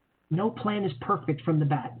innovate. No plan is perfect from the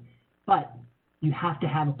bat. But you have to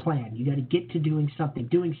have a plan. You got to get to doing something.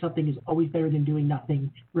 Doing something is always better than doing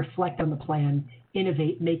nothing. Reflect on the plan,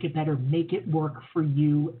 innovate, make it better, make it work for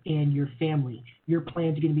you and your family. Your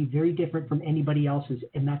plan is going to be very different from anybody else's,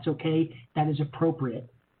 and that's okay. That is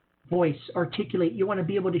appropriate. Voice, articulate. You want to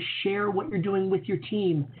be able to share what you're doing with your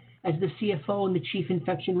team. As the CFO and the Chief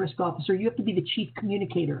Infection Risk Officer, you have to be the chief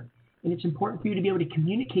communicator, and it's important for you to be able to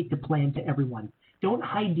communicate the plan to everyone. Don't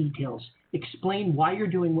hide details. Explain why you're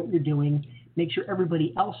doing what you're doing. Make sure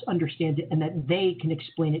everybody else understands it and that they can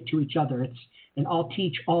explain it to each other. It's an all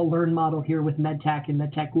teach, all learn model here with MedTech and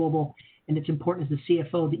MedTech Global. And it's important as the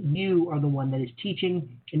CFO that you are the one that is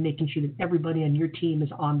teaching and making sure that everybody on your team is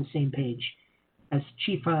on the same page. As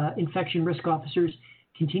Chief Infection Risk Officers,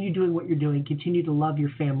 continue doing what you're doing. Continue to love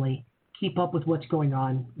your family. Keep up with what's going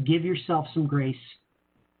on. Give yourself some grace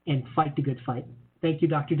and fight the good fight. Thank you,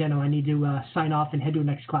 Dr. Deno. I need to sign off and head to the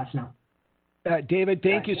next class now. David,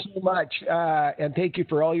 thank you so much, and thank you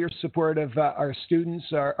for all your support of our students,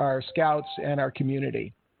 our scouts, and our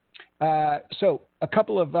community. So a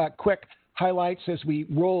couple of quick highlights as we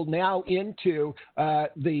roll now into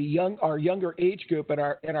our younger age group and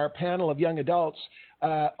our panel of young adults.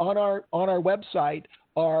 On our website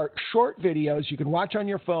are short videos you can watch on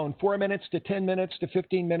your phone, 4 minutes to 10 minutes to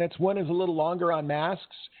 15 minutes. One is a little longer on masks.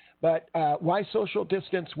 But why social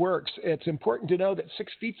distance works, it's important to know that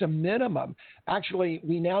 6 feet's a minimum. Actually,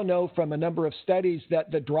 we now know from a number of studies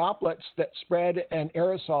that the droplets that spread and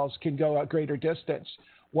aerosols can go a greater distance.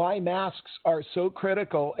 Why masks are so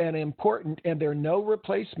critical and important, and they're no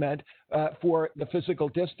replacement for the physical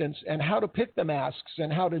distance, and how to pick the masks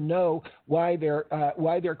and how to know why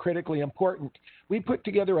they're critically important. We put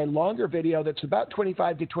together a longer video that's about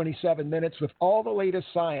 25 to 27 minutes with all the latest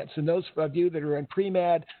science. And those of you that are in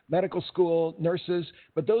pre-med, medical school, nurses,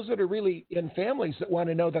 but those that are really in families that want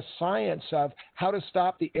to know the science of how to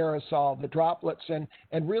stop the aerosol, the droplets, and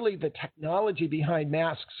really the technology behind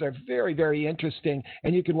masks are very, very interesting.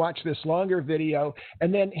 And you can watch this longer video.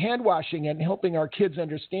 And then hand washing and helping our kids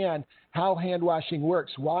understand how hand washing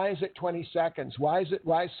works. Why is it 20 seconds? Why is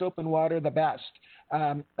soap and water the best?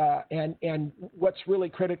 And what's really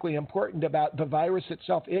critically important about the virus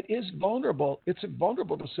itself, it is vulnerable. It's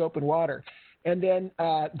vulnerable to soap and water. And then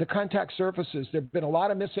the contact surfaces, there have been a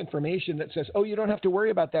lot of misinformation that says, oh, you don't have to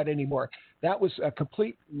worry about that anymore. That was a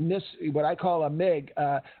complete what I call a MIG,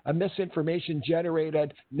 a misinformation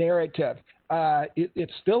generated narrative.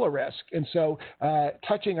 It's still a risk. And so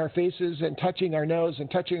touching our faces and touching our nose and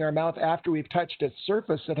touching our mouth after we've touched a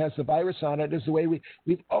surface that has the virus on it is the way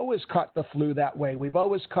we've always caught the flu that way. We've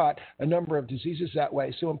always caught a number of diseases that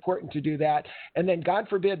way. So important to do that. And then God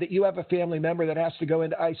forbid that you have a family member that has to go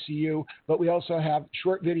into ICU, but we also have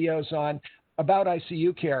short videos on about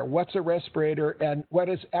ICU care. What's a respirator and what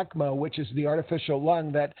is ECMO, which is the artificial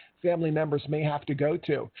lung that family members may have to go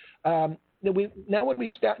to. now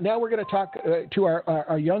we're going to talk to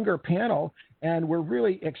our younger panel, and we're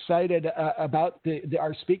really excited about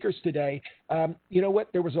our speakers today. You know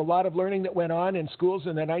what? There was a lot of learning that went on in schools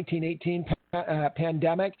in the 1918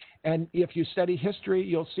 pandemic, and if you study history,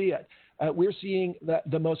 you'll see it. We're seeing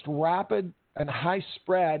the most rapid and high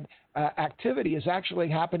spread activity is actually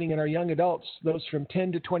happening in our young adults, those from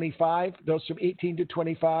 10 to 25, those from 18 to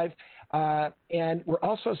 25. And we're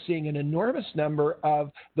also seeing an enormous number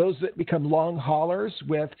of those that become long haulers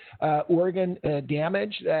with organ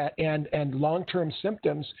damage and long-term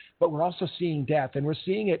symptoms, but we're also seeing death. And we're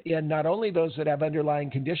seeing it in not only those that have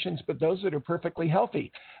underlying conditions, but those that are perfectly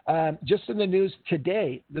healthy. Just in the news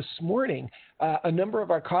today, this morning, a number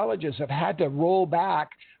of our colleges have had to roll back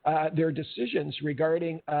their decisions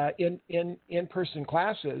regarding in-person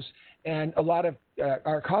classes. And a lot of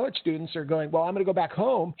our college students are going, well, I'm going to go back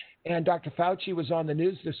home. And Dr. Fauci was on the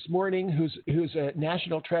news this morning, who's a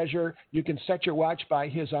national treasure. You can set your watch by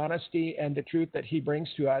his honesty and the truth that he brings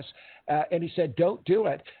to us. And he said, don't do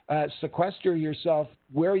it. Sequester yourself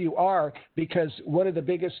where you are, because one of the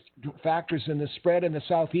biggest factors in the spread in the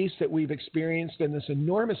Southeast that we've experienced and this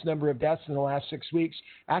enormous number of deaths in the last 6 weeks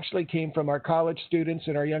actually came from our college students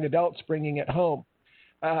and our young adults bringing it home.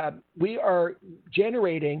 We are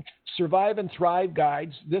generating Survive and Thrive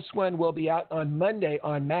guides. This one will be out on Monday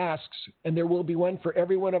on masks, and there will be one for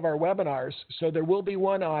every one of our webinars. So there will be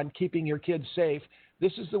one on keeping your kids safe.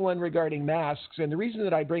 This is the one regarding masks. And the reason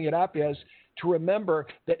that I bring it up is to remember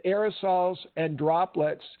that aerosols and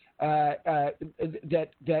droplets, that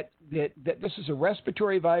this is a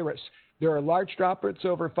respiratory virus. There are large droplets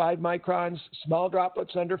over 5 microns, small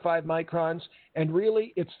droplets under 5 microns, and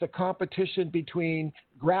really it's the competition between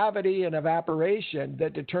gravity and evaporation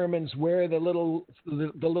that determines where the little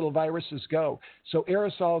viruses go. So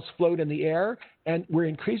aerosols float in the air, and we're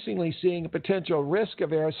increasingly seeing a potential risk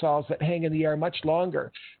of aerosols that hang in the air much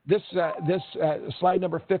longer. This slide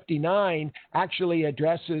number 59 actually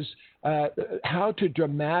addresses how to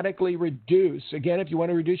dramatically reduce. Again, if you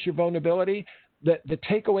want to reduce your vulnerability, the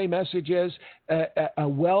takeaway message is a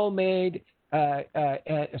well-made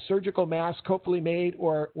a surgical mask, hopefully made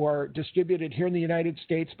or distributed here in the United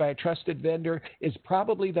States by a trusted vendor, is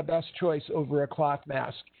probably the best choice over a cloth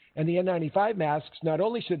mask. And the N95 masks, not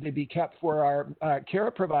only should they be kept for our care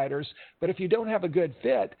providers, but if you don't have a good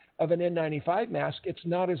fit of an N95 mask, it's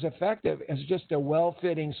not as effective as just a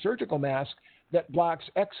well-fitting surgical mask that blocks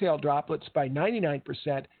exhale droplets by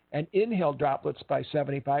 99% and inhale droplets by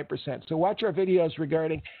 75%. So watch our videos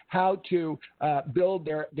regarding how to build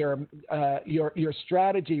your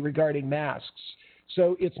strategy regarding masks.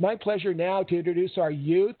 So it's my pleasure now to introduce our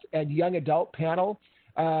youth and young adult panel.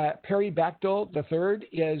 Perry Bechtel III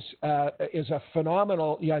is a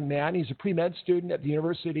phenomenal young man. He's a pre-med student at the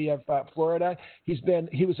University of Florida.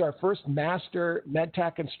 He was our first master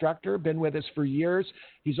MedTech instructor, been with us for years.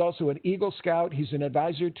 He's also an Eagle Scout. He's an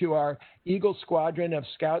advisor to our Eagle Squadron of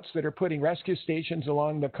Scouts that are putting rescue stations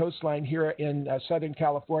along the coastline here in Southern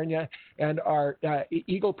California and our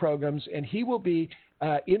Eagle programs. And he will be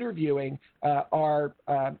interviewing our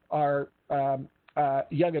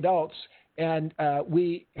young adults. And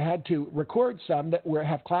we had to record some that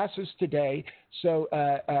have classes today. So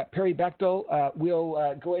Perry Bechtel,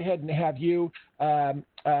 we'll go ahead and have you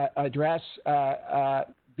address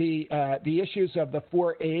the issues of the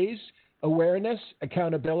 4 A's: awareness,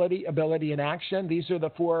 accountability, ability, and action. These are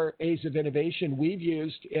the 4 A's of innovation we've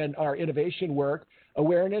used in our innovation work.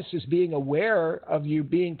 Awareness is being aware of you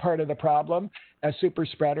being part of the problem as super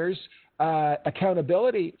spreaders.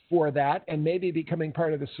 Accountability for that and maybe becoming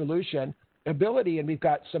part of the solution. Ability, and we've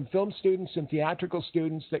got some film students and theatrical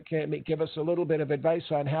students that can give us a little bit of advice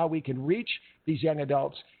on how we can reach these young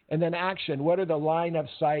adults. And then action, what are the line of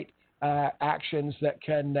sight actions that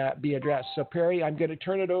can be addressed? So Perry, I'm going to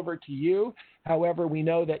turn it over to you. However, we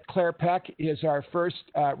know that Claire Peck is our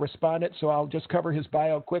first respondent, so I'll just cover his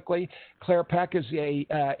bio quickly. Claire Peck is a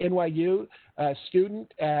NYU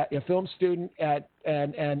student, a film student and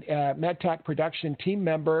MedTech production team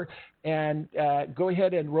member. And go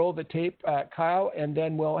ahead and roll the tape, Kyle, and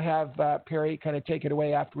then we'll have Perry kind of take it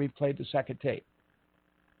away after we've played the second tape.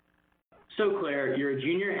 So Claire, you're a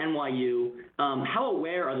junior at NYU. How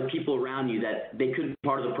aware are the people around you that they could be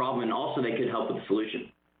part of the problem and also they could help with the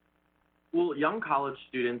solution? Well, young college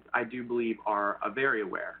students, I do believe, are very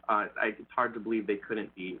aware. It's hard to believe they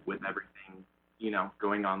couldn't be with everything,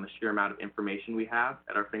 going on, the sheer amount of information we have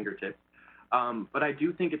at our fingertips. But I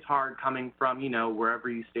do think it's hard coming from, wherever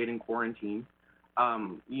you stayed in quarantine,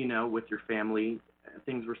 with your family.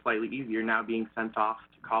 Things were slightly easier. Now being sent off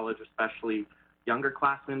to college, especially younger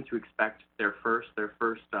classmen, to expect their first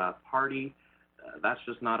party, that's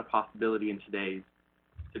just not a possibility in today's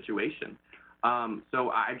situation.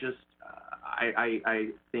 So I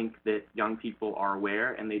think that young people are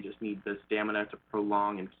aware, and they just need the stamina to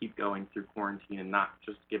prolong and keep going through quarantine and not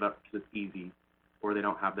just give up because it's easy or they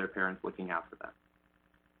don't have their parents looking out for them.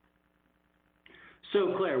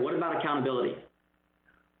 So Claire, what about accountability?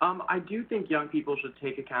 I do think young people should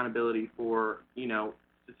take accountability for,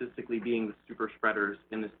 statistically being the super spreaders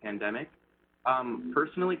in this pandemic.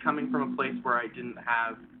 Personally, coming from a place where I didn't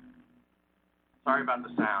have, sorry about the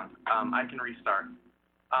sound, I can restart.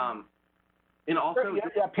 And also,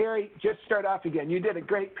 yeah, Perry, just start off again. You did a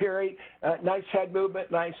great, Perry. Nice head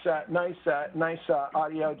movement, nice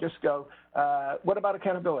audio. Just go. What about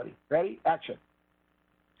accountability? Ready? Action.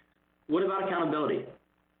 What about accountability?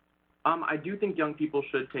 I do think young people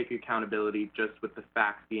should take accountability, just with the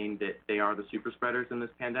fact being that they are the super spreaders in this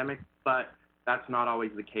pandemic, but that's not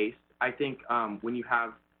always the case. I think when you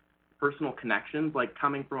have personal connections, like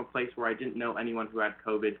coming from a place where I didn't know anyone who had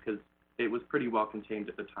COVID because it was pretty well contained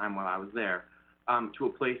at the time while I was there, to a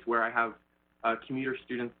place where I have commuter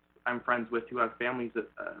students I'm friends with who have family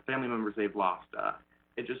members they've lost.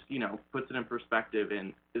 It just, puts it in perspective,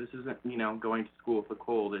 and this isn't, going to school with a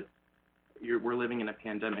cold. We're living in a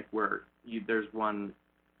pandemic where there's one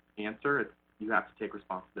answer. You have to take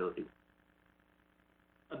responsibility.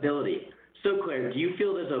 Ability. So Claire, do you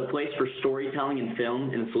feel there's a place for storytelling in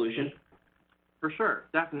film in the solution? For sure,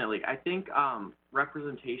 definitely. I think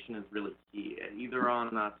representation is really key, either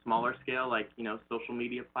on a smaller scale, like, social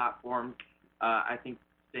media platforms. I think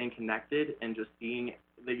staying connected and just seeing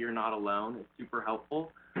that you're not alone is super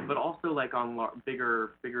helpful, but also like on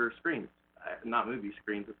bigger screens, not movie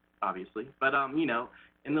screens, obviously, but,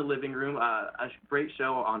 in the living room, a great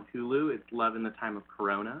show on Hulu, it's Love in the Time of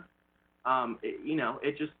Corona.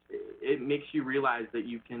 It makes you realize that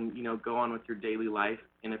you can, go on with your daily life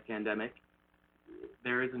in a pandemic.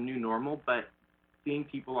 There is a new normal, but seeing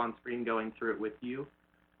people on screen going through it with you,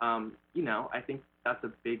 I think that's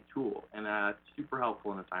a big tool and super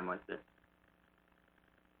helpful in a time like this.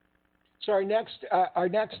 So our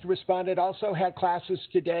next respondent also had classes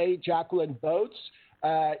today, Jacqueline Boats.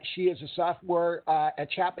 She is a sophomore at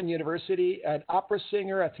Chapman University, an opera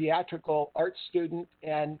singer, a theatrical arts student,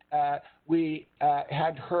 and we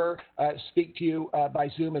had her speak to you by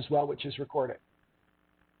Zoom as well, which is recorded.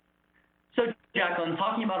 So Jacqueline,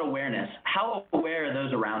 talking about awareness, how aware are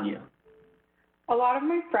those around you? A lot of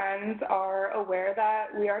my friends are aware that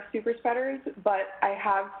we are super spreaders, but I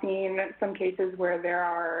have seen some cases where there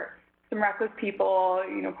are some reckless people,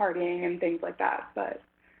 partying and things like that. But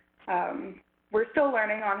we're still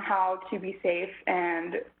learning on how to be safe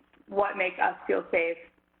and what makes us feel safe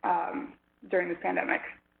during this pandemic.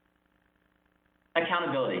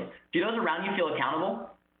 Accountability. Do those around you feel accountable?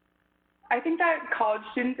 I think that college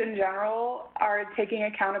students in general are taking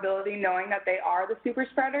accountability knowing that they are the super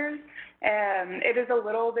spreaders. And it is a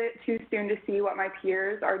little bit too soon to see what my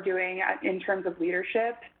peers are doing in terms of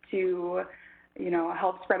leadership to,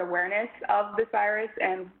 help spread awareness of this virus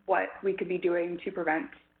and what we could be doing to prevent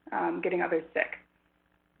getting others sick.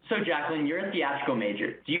 So Jacqueline, you're a theatrical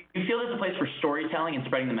major. Do you feel there's a place for storytelling and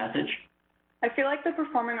spreading the message? I feel like the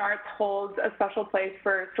performing arts holds a special place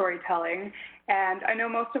for storytelling, and I know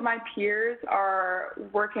most of my peers are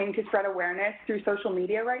working to spread awareness through social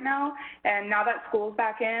media right now, and now that school's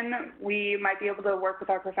back in, we might be able to work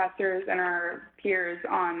with our professors and our peers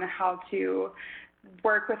on how to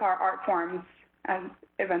work with our art forms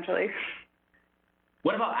eventually.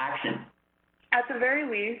 What about action? At the very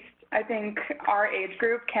least, I think our age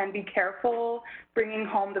group can be careful bringing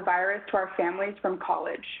home the virus to our families from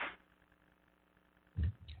college.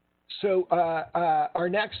 So our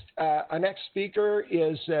next speaker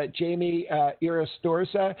is Jamie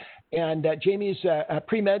Iristorza, and Jamie's a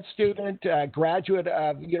pre-med student, graduate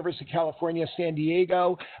of University of California, San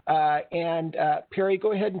Diego. And Perry,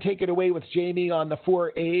 go ahead and take it away with Jamie on the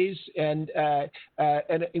 4 A's. And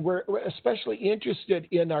we're especially interested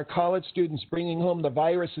in our college students bringing home the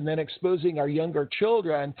virus and then exposing our younger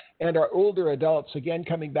children and our older adults, again,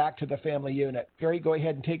 coming back to the family unit. Perry, go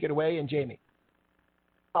ahead and take it away, and Jamie.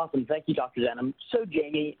 Awesome. Thank you, Dr. Denham. So,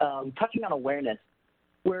 Jamie, touching on awareness,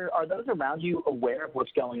 are those around you aware of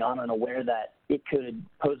what's going on and aware that it could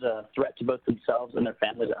pose a threat to both themselves and their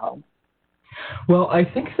families at home? Well, I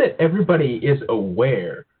think that everybody is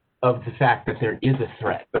aware of the fact that there is a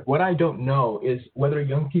threat. But what I don't know is whether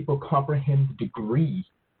young people comprehend the degree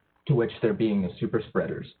to which they're being the super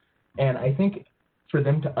spreaders. And I think for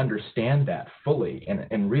them to understand that fully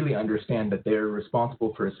and really understand that they're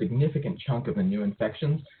responsible for a significant chunk of the new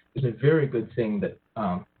infections is a very good thing that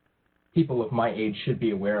people of my age should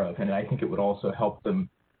be aware of. And I think it would also help them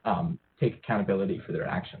take accountability for their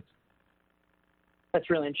actions. That's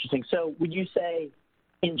really interesting. So would you say,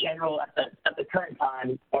 in general, at the current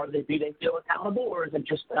time, do they feel accountable, or is it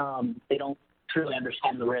just they don't truly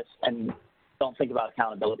understand the risk and don't think about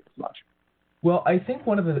accountability as much? Well, I think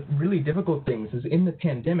one of the really difficult things is in the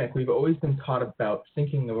pandemic, we've always been taught about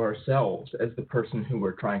thinking of ourselves as the person who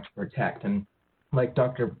we're trying to protect. And like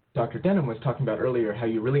Dr. Denham was talking about earlier, how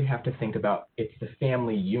you really have to think about it's the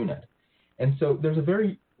family unit. And so there's a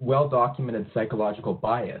very well-documented psychological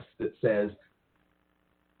bias that says,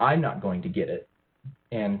 I'm not going to get it,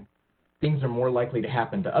 and things are more likely to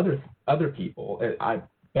happen to other people.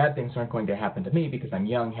 Bad things aren't going to happen to me because I'm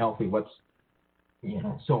young, healthy,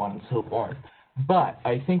 so on and so forth. But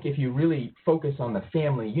I think if you really focus on the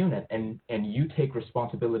family unit and you take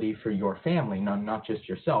responsibility for your family, not just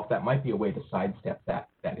yourself, that might be a way to sidestep that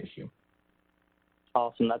issue.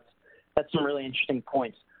 Awesome. That's some really interesting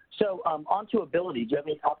points. So on to ability. Do you have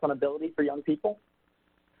any thoughts on ability for young people?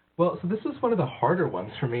 Well, so this is one of the harder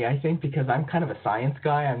ones for me, I think, because I'm kind of a science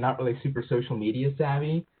guy. I'm not really super social media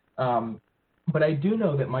savvy. But I do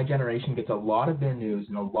know that my generation gets a lot of their news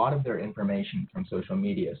and a lot of their information from social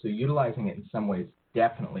media. So utilizing it in some ways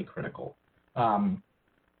definitely critical.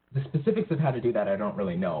 The specifics of how to do that I don't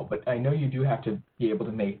really know, but I know you do have to be able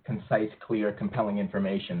to make concise, clear, compelling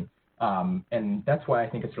information. And that's why I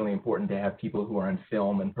think it's really important to have people who are in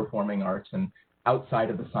film and performing arts and outside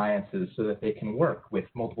of the sciences so that they can work with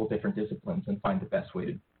multiple different disciplines and find the best way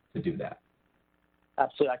to do that.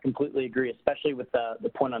 Absolutely, I completely agree, especially with the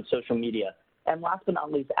point on social media. And last but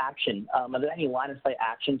not least, action. Are there any line-of-sight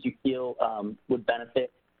actions you feel would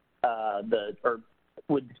benefit or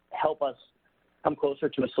would help us come closer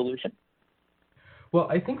to a solution? Well,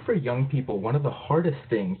 I think for young people, one of the hardest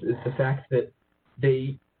things is the fact that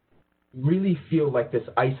they really feel like this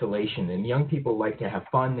isolation. And young people like to have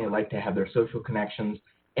fun, they like to have their social connections,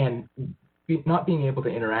 and not being able to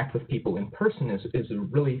interact with people in person is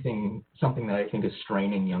really something that I think is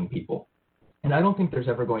straining young people. And I don't think there's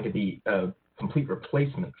ever going to be a complete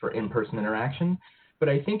replacement for in-person interaction, but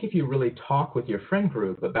I think if you really talk with your friend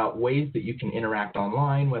group about ways that you can interact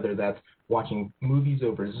online, whether that's watching movies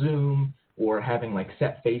over Zoom or having like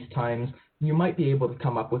set FaceTimes, you might be able to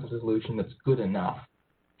come up with a solution that's good enough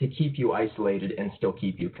to keep you isolated and still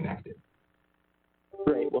keep you connected.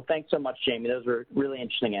 Great. Well, thanks so much, Jamie. Those were really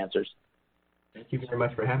interesting answers. Thank you very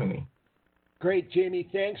much for having me. Great, Jamie.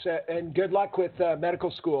 Thanks, and good luck with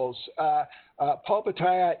medical schools. Paul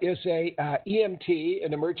Bataya is a EMT,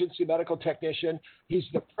 an emergency medical technician. He's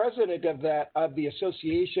the president of the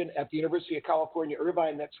association at the University of California,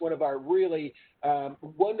 Irvine. That's one of our really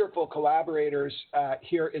wonderful collaborators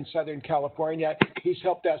here in Southern California. He's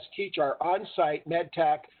helped us teach our on-site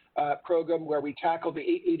MedTech program where we tackle the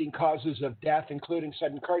 8 leading causes of death, including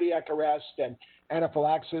sudden cardiac arrest and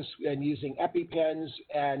anaphylaxis, and using EpiPens,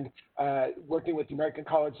 and working with the American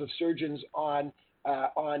College of Surgeons on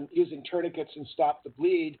using tourniquets and stop the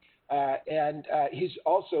bleed. And he's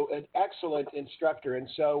also an excellent instructor. And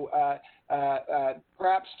so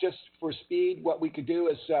perhaps just for speed, what we could do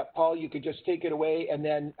is, Paul, you could just take it away, and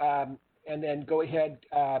then go ahead,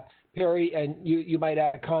 Perry, and you might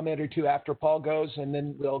add a comment or two after Paul goes, and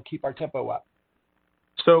then we'll keep our tempo up.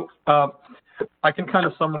 So I can kind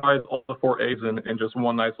of summarize all the 4 A's in just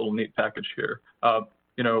one nice little neat package here. I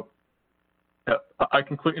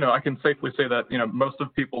can safely say that most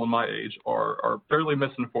of people in my age are fairly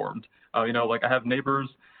misinformed. Like I have neighbors,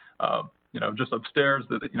 just upstairs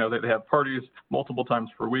that they have parties multiple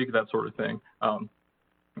times per week, that sort of thing. And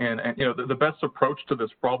the best approach to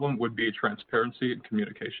this problem would be transparency and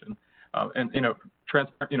communication,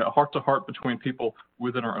 heart to heart between people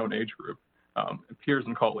within our own age group, peers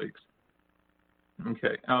and colleagues.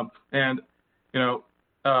 Okay,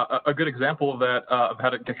 a good example of that, of how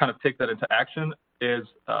to kind of take that into action, is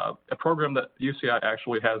a program that UCI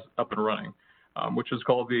actually has up and running, which is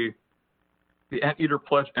called the Anteater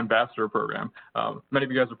Pledge Ambassador Program. Many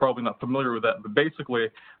of you guys are probably not familiar with that, but basically,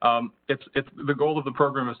 it's the goal of the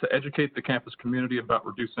program is to educate the campus community about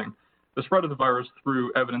reducing the spread of the virus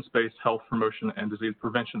through evidence-based health promotion and disease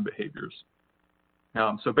prevention behaviors.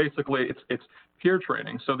 So basically, it's peer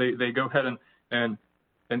training. So they go ahead and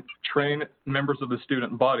train members of the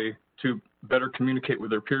student body to better communicate with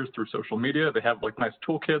their peers through social media. They have like nice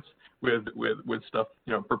toolkits with stuff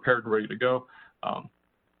prepared and ready to go.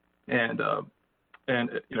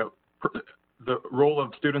 The role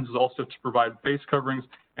of students is also to provide face coverings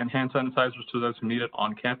and hand sanitizers to those who need it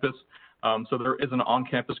on campus. So there is an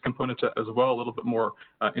on-campus component to as well, a little bit more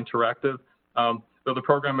interactive. Though the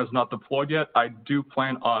program is not deployed yet, I do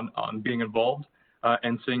plan on being involved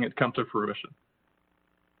and seeing it come to fruition.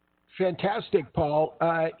 Fantastic, Paul.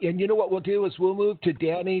 And you know what we'll do is we'll move to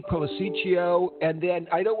Danny Policiccio, and then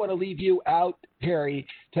I don't want to leave you out, Perry,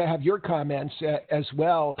 to have your comments as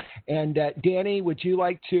well. And Danny, would you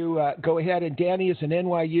like to go ahead? And Danny is an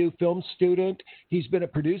NYU film student. He's been a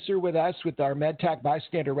producer with us with our MedTech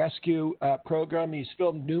Bystander Rescue program. He's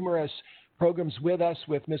filmed numerous programs with us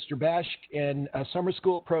with Mr. Besch in summer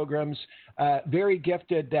school programs. Very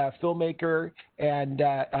gifted filmmaker, and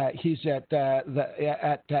he's at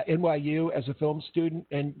NYU as a film student.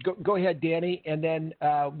 And go ahead, Danny, and then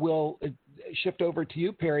we'll shift over to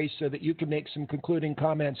you, Perry, so that you can make some concluding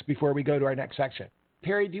comments before we go to our next section.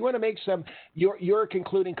 Perry, do you want to make your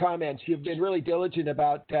concluding comments? You've been really diligent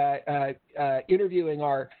about interviewing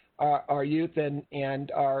our youth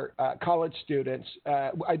and our college students.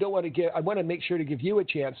 I want to make sure to give you a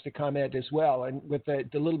chance to comment as well. And with the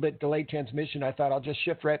little bit delayed transmission, I thought I'll just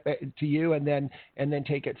shift right back to you and then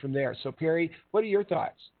take it from there. So Perry, what are your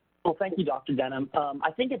thoughts? Well, thank you, Dr. Denham.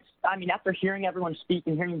 I think after hearing everyone speak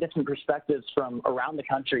and hearing different perspectives from around the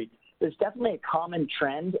country, there's definitely a common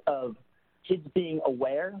trend of kids being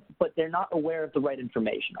aware, but they're not aware of the right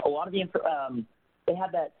information. A lot of they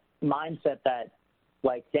have that mindset that,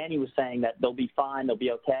 like Danny was saying, that they'll be fine, they'll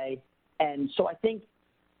be okay. And so I think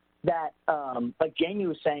that, like Jamie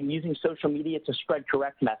was saying, using social media to spread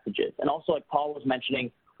correct messages. And also, like Paul was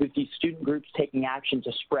mentioning, with these student groups taking action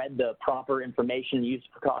to spread the proper information and use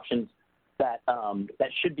precautions that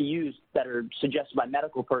should be used, that are suggested by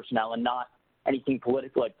medical personnel and not anything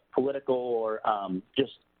political or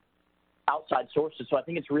just outside sources. So I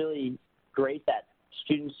think it's really great that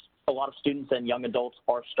a lot of students and young adults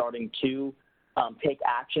are starting to take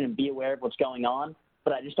action and be aware of what's going on,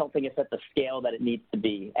 but I just don't think it's at the scale that it needs to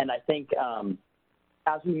be. And I think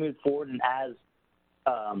as we move forward and as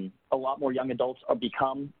a lot more young adults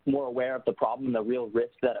become more aware of the problem and the real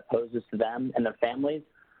risk that it poses to them and their families,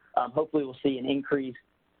 hopefully we'll see an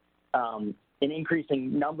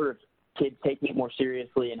increasing number of kids taking it more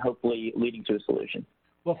seriously and hopefully leading to a solution.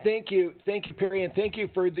 Well, thank you, Perry, and thank you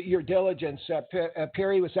for your diligence.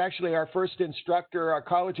 Perry was actually our first instructor, our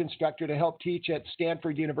college instructor, to help teach at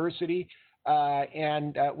Stanford University,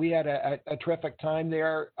 and we had a terrific time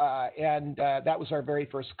there, and that was our very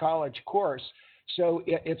first college course. So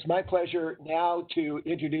it's my pleasure now to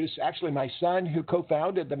introduce actually my son, who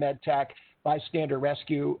co-founded the MedTech Bystander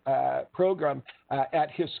Rescue program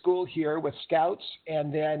at his school here with Scouts,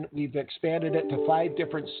 and then we've expanded it to 5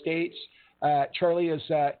 different states. Charlie was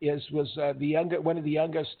one of the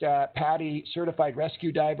youngest PADI certified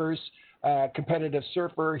rescue divers, competitive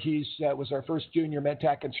surfer. He was our first junior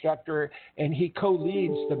MedTech instructor, and he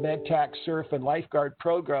co-leads the MedTech Surf and Lifeguard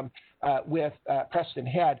program with Preston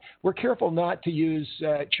Head. We're careful not to use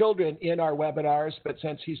children in our webinars, but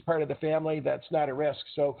since he's part of the family, that's not a risk.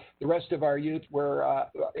 So the rest of our youth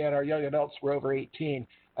and our young adults were over 18.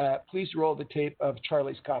 Please roll the tape of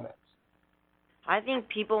Charlie's comments. I think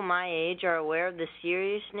people my age are aware of the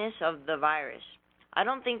seriousness of the virus. I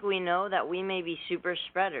don't think we know that we may be super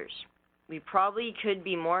spreaders. We probably could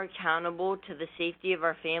be more accountable to the safety of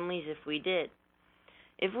our families if we did.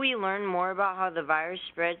 If we learn more about how the virus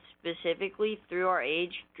spreads specifically through our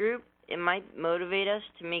age group, it might motivate us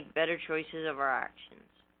to make better choices of our actions.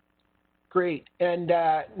 Great. And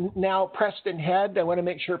now Preston Head, I want to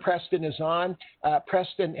make sure Preston is on.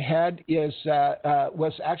 Preston Head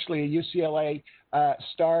was actually a UCLA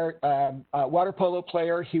star water polo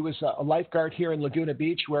player. He was a lifeguard here in Laguna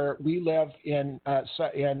Beach, where we live in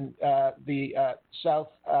the South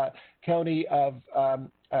County of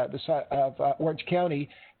Orange County.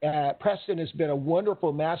 Preston has been a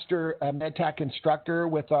wonderful master MedTech instructor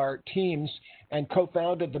with our teams and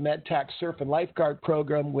co-founded the MedTech Surf and Lifeguard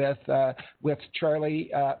program with Charlie,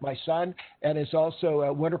 my son, and is also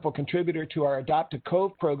a wonderful contributor to our Adopt a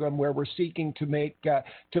Cove program, where we're seeking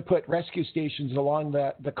to put rescue stations along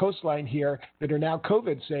the coastline here that are now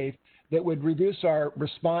COVID safe, that would reduce our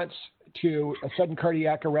response to a sudden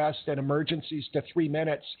cardiac arrest and emergencies to 3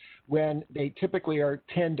 minutes, when they typically are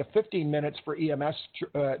 10 to 15 minutes for EMS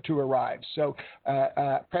to arrive. So,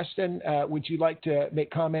 Preston, would you like to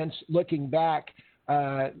make comments looking back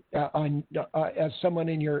on as someone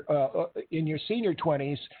in your senior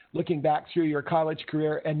 20s, looking back through your college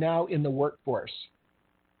career and now in the workforce?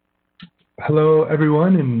 Hello,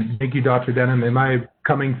 everyone, and thank you, Dr. Denham. Am I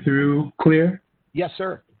coming through clear? Yes,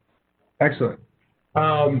 sir. Excellent.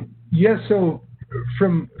 So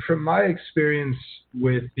from my experience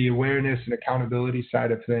with the awareness and accountability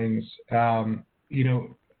side of things, I'm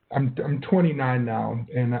 29 now,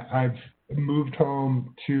 and I've moved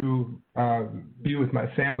home to be with my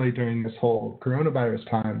family during this whole coronavirus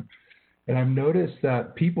time. And I've noticed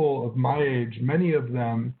that people of my age, many of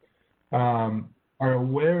them are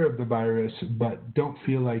aware of the virus but don't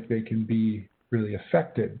feel like they can be really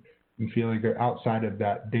affected and feel like they're outside of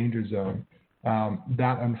that danger zone.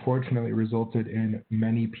 That unfortunately resulted in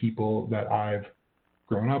many people that I've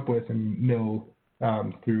grown up with and know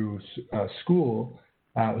through school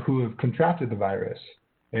who have contracted the virus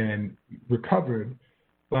and recovered.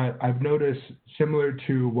 But I've noticed, similar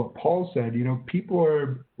to what Paul said,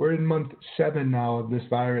 we're in month 7 now of this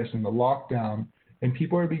virus and the lockdown, and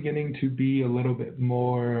people are beginning to be a little bit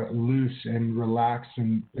more loose and relaxed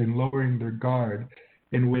and lowering their guard,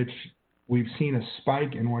 in which we've seen a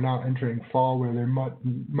spike and we're now entering fall where there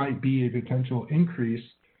might be a potential increase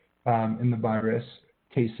in the virus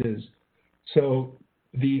cases. So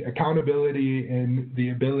the accountability and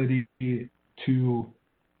the ability to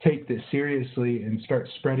take this seriously and start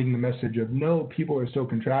spreading the message of, no, people are still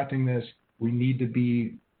contracting this, we need to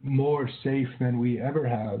be more safe than we ever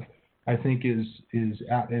have, I think is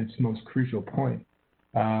at its most crucial point.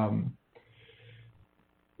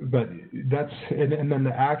 But that's, and then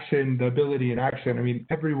the action, the ability in action, I mean,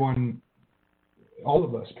 everyone, all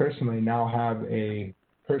of us personally now have a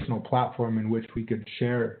personal platform in which we could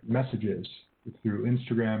share messages through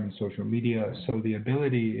Instagram and social media. So the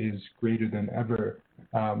ability is greater than ever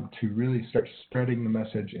to really start spreading the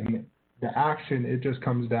message. And the action, it just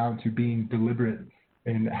comes down to being deliberate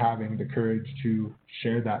and having the courage to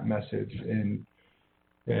share that message. And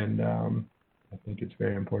I think it's a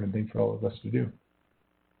very important thing for all of us to do.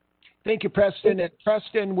 Thank you, Preston. And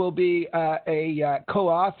Preston will be a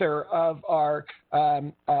co-author of our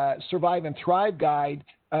Survive and Thrive guide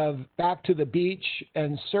of Back to the Beach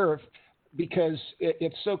and Surf, because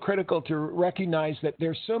it's so critical to recognize that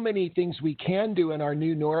there's so many things we can do in our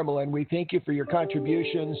new normal. And we thank you for your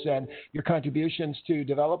contributions and your contributions to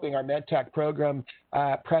developing our MedTech program,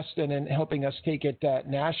 Preston, and helping us take it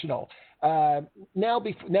national. Now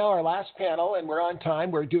our last panel, and we're on time,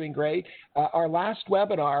 we're doing great. Our last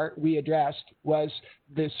webinar we addressed was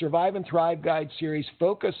the Survive and Thrive Guide series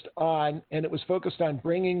focused on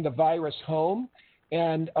bringing the virus home.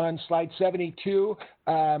 And on slide 72,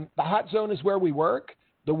 the hot zone is where we work.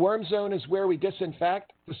 The warm zone is where we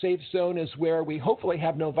disinfect. The safe zone is where we hopefully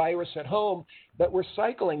have no virus at home, but we're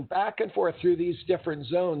cycling back and forth through these different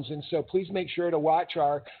zones. And so please make sure to watch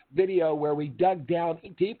our video where we dug down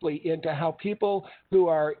deeply into how people who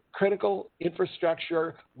are critical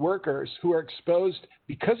infrastructure workers who are exposed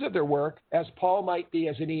because of their work, as Paul might be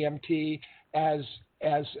as an EMT, as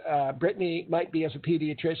Brittany might be as a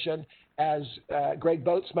pediatrician, as Greg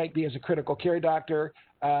Boats might be as a critical care doctor,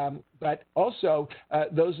 but also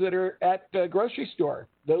those that are at the grocery store,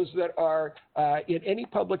 those that are in any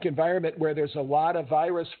public environment where there's a lot of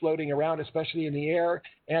virus floating around, especially in the air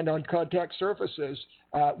and on contact surfaces.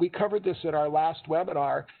 We covered this at our last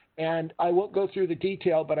webinar, and I won't go through the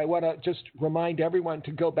detail, but I want to just remind everyone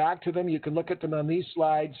to go back to them. You can look at them on these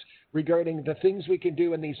slides regarding the things we can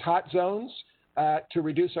do in these hot zones to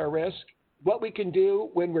reduce our risk, what we can do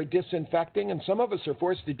when we're disinfecting, and some of us are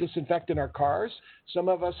forced to disinfect in our cars. Some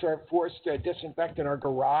of us are forced to disinfect in our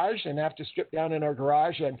garage and have to strip down in our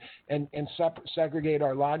garage and segregate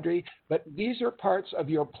our laundry. But these are parts of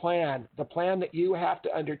your plan, the plan that you have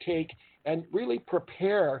to undertake and really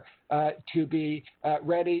prepare to be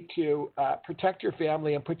ready to protect your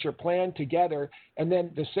family and put your plan together. And then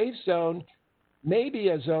the safe zone may be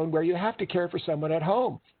a zone where you have to care for someone at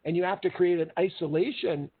home, and you have to create an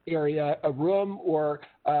isolation area, a room or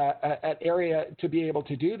an area to be able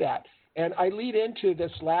to do that. And I lead into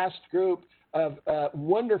this last group of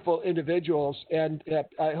wonderful individuals, and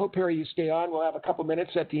I hope, Harry, you stay on. We'll have a couple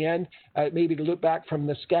minutes at the end, maybe to look back from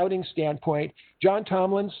the scouting standpoint. John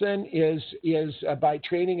Tomlinson is by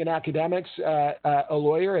training in academics, a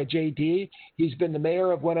lawyer at JD. He's been the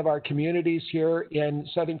mayor of one of our communities here in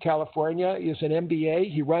Southern California. He has an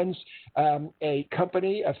MBA. He runs a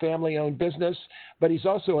company, a family-owned business, but he's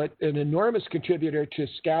also an enormous contributor to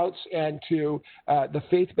Scouts and to the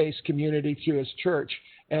faith-based community through his church.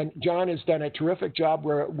 And John has done a terrific job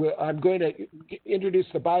where I'm going to introduce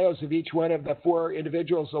the bios of each one of the 4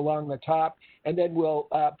 individuals along the top, and then we'll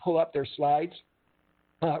pull up their slides.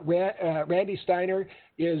 Randy Steiner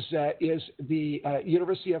is the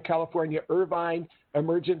University of California Irvine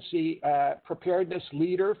emergency preparedness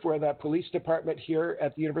leader for the police department here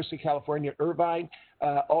at the University of California Irvine.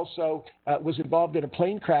 Also was involved in a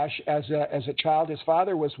plane crash as a child. His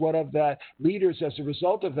father was one of the leaders as a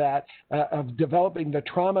result of that, of developing the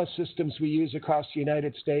trauma systems we use across the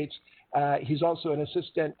United States. He's also an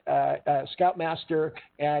assistant scoutmaster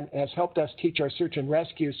and has helped us teach our search and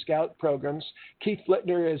rescue scout programs. Keith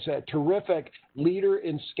Flittner is a terrific leader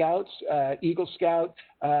in Scouts, Eagle Scout,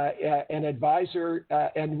 an advisor,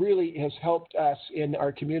 and really has helped us in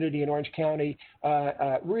our community in Orange County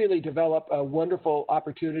really develop wonderful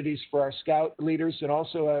opportunities for our Scout leaders, and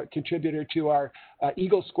also a contributor to our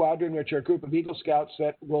Eagle Squadron, which are a group of Eagle Scouts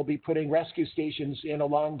that will be putting rescue stations in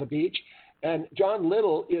along the beach. And John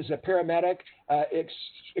Little is a paramedic,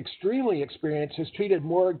 extremely experienced, has treated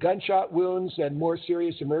more gunshot wounds and more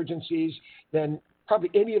serious emergencies than probably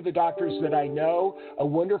any of the doctors that I know, a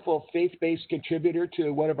wonderful faith-based contributor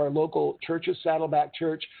to one of our local churches, Saddleback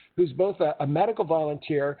Church, who's both a medical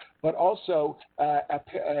volunteer, but also an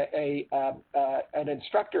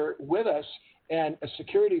instructor with us and a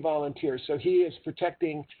security volunteer. So he is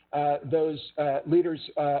protecting those leaders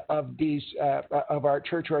of these of our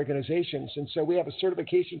church organizations. And so we have a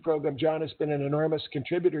certification program John has been an enormous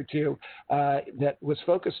contributor to that was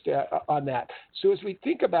focused on that. So as we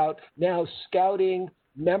think about now scouting,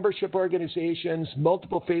 membership organizations,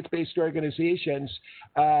 multiple faith-based organizations,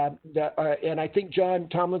 and I think John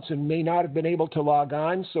Tomlinson may not have been able to log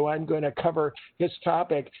on, so I'm going to cover his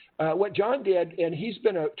topic. What John did, and he's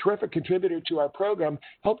been a terrific contributor to our program,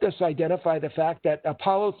 helped us identify the fact that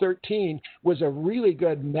Apollo 13 was a really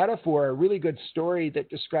good metaphor, a really good story that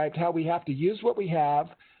described how we have to use what we have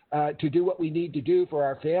to do what we need to do for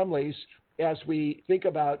our families as we think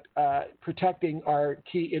about protecting our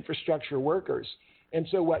key infrastructure workers. And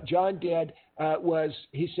so what John did was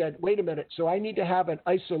he said, wait a minute, so I need to have an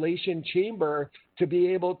isolation chamber to be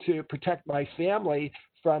able to protect my family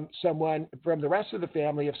from the rest of the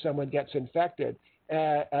family if someone gets infected.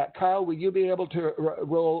 Kyle, will you be able to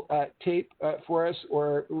roll tape for us,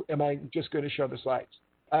 or am I just going to show the slides?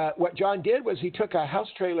 What John did was he took a house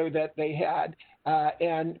trailer that they had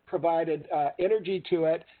and provided energy to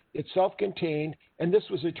it. It's self-contained, and this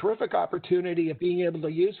was a terrific opportunity of being able to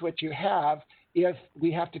use what you have if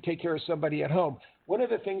we have to take care of somebody at home. One of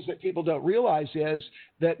the things that people don't realize is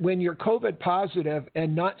that when you're COVID positive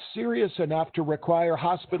and not serious enough to require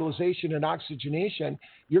hospitalization and oxygenation,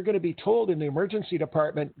 you're going to be told in the emergency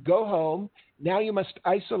department, go home. Now you must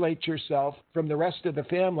isolate yourself from the rest of the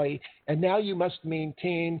family, and now you must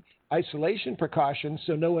maintain isolation precautions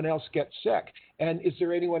so no one else gets sick. And is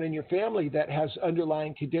there anyone in your family that has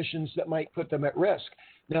underlying conditions that might put them at risk?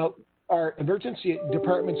 Now, our emergency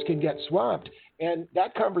departments can get swamped, and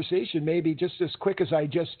that conversation may be just as quick as I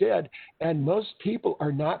just did, and most people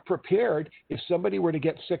are not prepared if somebody were to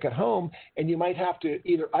get sick at home, and you might have to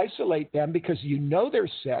either isolate them because you know they're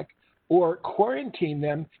sick or quarantine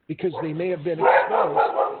them because they may have been exposed.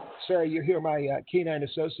 Sorry, you hear my canine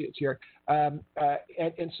associates here. And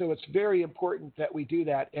so it's very important that we do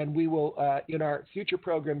that, and we will, in our future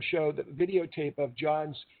program, show the videotape of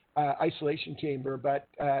John's isolation chamber, but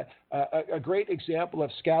a great example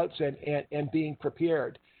of Scouts and being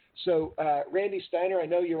prepared. So Randy Steiner, I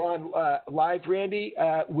know you're on live. Randy,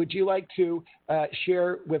 would you like to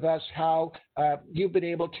share with us how you've been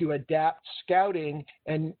able to adapt scouting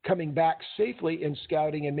and coming back safely in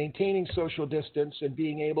scouting and maintaining social distance and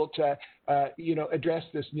being able to address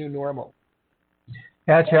this new normal?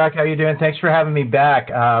 Yeah, Chuck, how you doing? Thanks for having me back.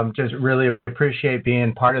 Just really appreciate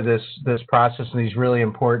being part of this process and these really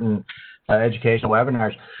important educational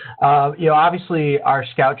webinars. Obviously, our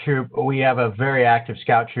Scout Troop, we have a very active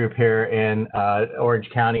Scout Troop here in Orange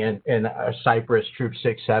County in Cypress, Troop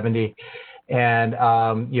 670. And,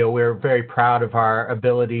 we're very proud of our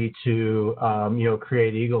ability to,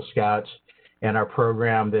 create Eagle Scouts and our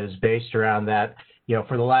program that is based around that.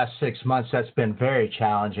 For the last 6 months, that's been very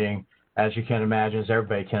challenging. As you can imagine, as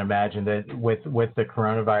everybody can imagine, that with the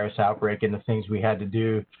coronavirus outbreak and the things we had to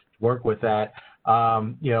do to work with that,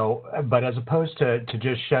 but as opposed to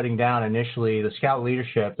just shutting down initially, the Scout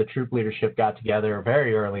leadership, the troop leadership got together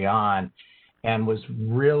very early on and was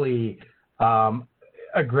really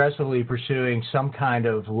aggressively pursuing some kind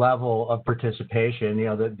of level of participation.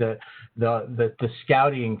 The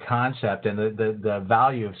scouting concept and the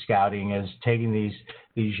value of scouting is taking these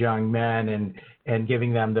young men and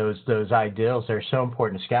giving them those ideals. They're so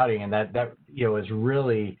important to scouting, and that is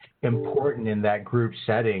really important in that group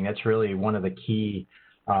setting. That's really one of the key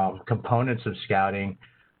components of scouting.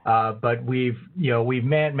 But we've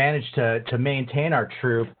managed to maintain our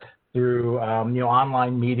troop through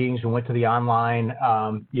online meetings. We went to the online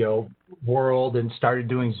world and started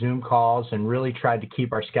doing Zoom calls and really tried to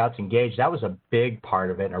keep our scouts engaged. That was a big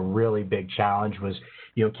part of it, and a really big challenge was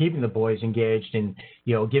keeping the boys engaged and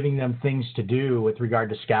giving them things to do with regard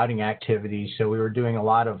to scouting activities. So we were doing a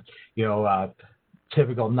lot of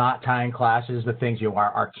typical knot tying classes, the things,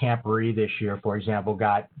 our camporee this year, for example,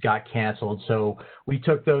 got canceled. So we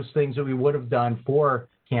took those things that we would have done for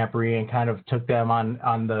camporee and kind of took them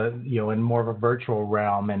on the, in more of a virtual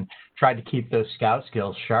realm and tried to keep those scout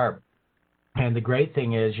skills sharp. And the great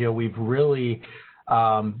thing is, we've really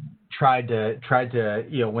tried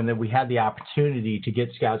to, when we had the opportunity to get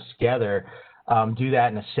scouts together, do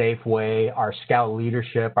that in a safe way. Our scout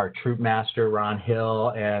leadership, our troop master, Ron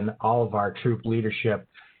Hill, and all of our troop leadership,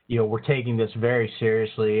 we're taking this very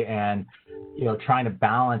seriously and, trying to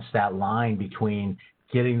balance that line between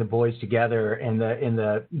getting the boys together in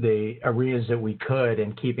the areas that we could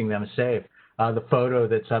and keeping them safe. The photo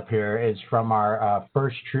that's up here is from our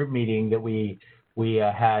first troop meeting that we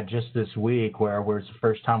had just this week, where it was the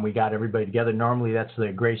first time we got everybody together. Normally that's the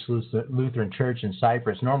Grace Lutheran Church in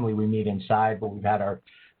Cypress. Normally we meet inside, but we've had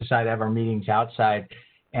decided to have our meetings outside,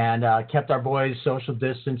 and kept our boys social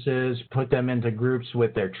distances, put them into groups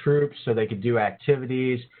with their troops so they could do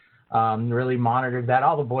activities, really monitored that.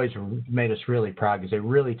 All the boys made us really proud because they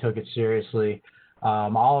really took it seriously.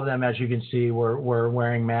 All of them, as you can see, were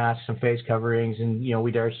wearing masks and face coverings, and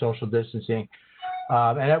we did our social distancing.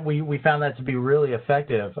 And we found that to be really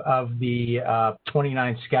effective. Of the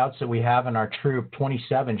 29 scouts that we have in our troop,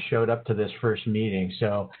 27 showed up to this first meeting.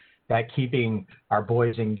 So that keeping our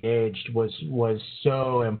boys engaged was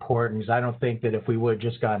so important, because I don't think that if we would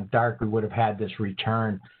have just gotten dark, we would have had this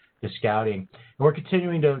return to scouting. And we're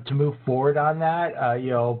continuing to move forward on that.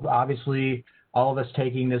 Obviously, all of us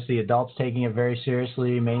taking this, the adults taking it very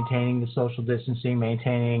seriously, maintaining the social distancing,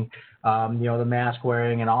 maintaining the mask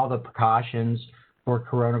wearing and all the precautions for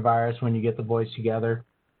coronavirus when you get the boys together.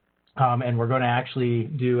 And we're going to actually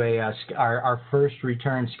do our first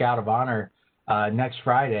return Scout of Honor next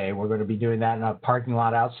Friday. We're going to be doing that in a parking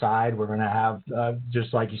lot outside. We're going to have,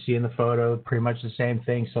 just like you see in the photo, pretty much the same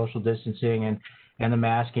thing, social distancing and the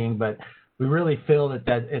masking. But we really feel that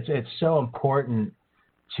it's so important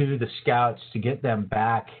to the scouts to get them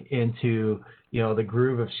back into the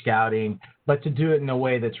groove of scouting, but to do it in a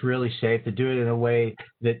way that's really safe, to do it in a way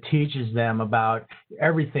that teaches them about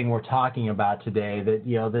everything we're talking about today,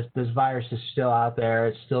 that this virus is still out there,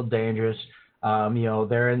 it's still dangerous.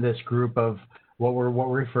 They're in this group of what we're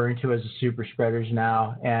referring to as the super spreaders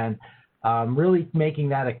now, and really making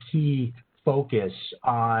that a key focus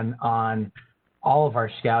on all of our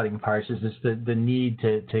scouting parts is the need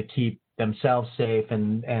to keep themselves safe,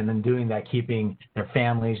 and in doing that, keeping their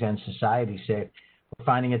families and society safe. We're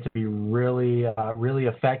finding it to be really, really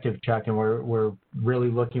effective, Chuck, and we're really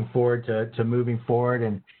looking forward to moving forward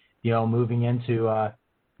and, moving into,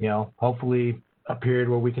 hopefully a period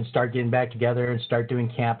where we can start getting back together and start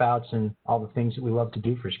doing campouts and all the things that we love to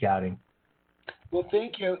do for scouting. Well,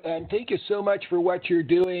 thank you, and thank you so much for what you're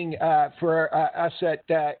doing for us at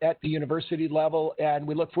the university level, and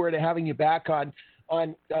we look forward to having you back on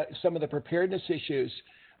some of the preparedness issues.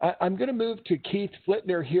 I'm going to move to Keith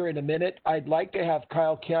Flitner here in a minute. I'd like to have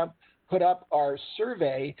Kyle Kemp put up our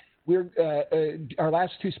survey. Our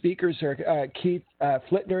last two speakers are Keith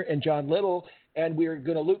Flitner and John Little, and we're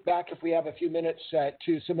going to loop back, if we have a few minutes,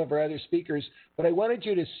 to some of our other speakers. But I wanted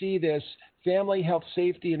you to see this family health,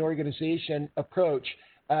 safety, and organization approach.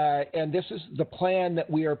 And this is the plan that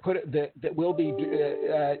we are that we'll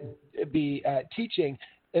be teaching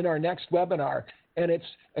in our next webinar. And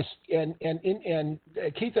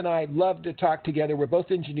Keith and I love to talk together. We're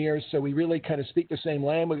both engineers, so we really kind of speak the same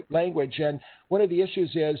language. And one of the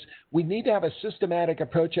issues is we need to have a systematic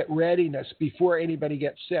approach at readiness before anybody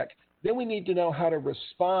gets sick. Then we need to know how to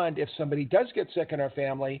respond if somebody does get sick in our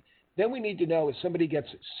family. Then we need to know if somebody gets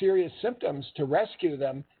serious symptoms to rescue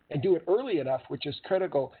them and do it early enough, which is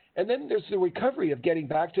critical. And then there's the recovery of getting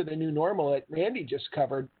back to the new normal that Randy just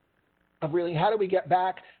covered, of really how do we get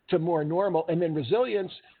back to more normal. And then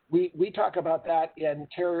resilience, we talk about that in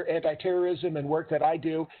anti-terrorism and work that I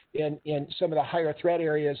do in some of the higher threat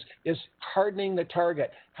areas, is hardening the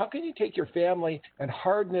target. How can you take your family and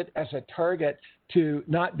harden it as a target to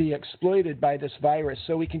not be exploited by this virus,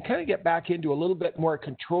 so we can kind of get back into a little bit more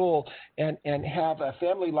control and have a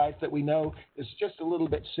family life that we know is just a little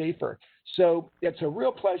bit safer. So it's a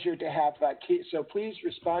real pleasure to have Keith. So please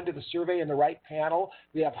respond to the survey in the right panel.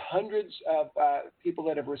 We have hundreds of people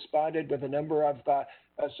that have responded, with a number of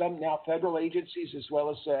some now federal agencies, as well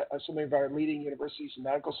as some of our leading universities and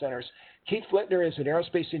medical centers. Keith Flitner is an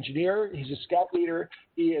aerospace engineer. He's a scout leader.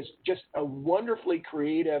 He is just a wonderfully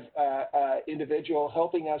creative individual,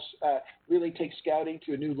 helping us really take scouting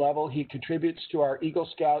to a new level. He contributes to our Eagle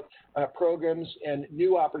Scout programs and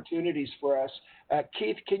new opportunities for us.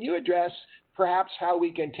 Keith, can you address perhaps how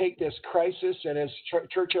we can take this crisis, and as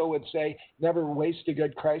Churchill would say, never waste a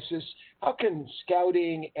good crisis. How can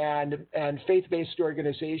scouting and faith-based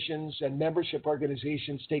organizations and membership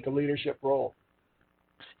organizations take a leadership role?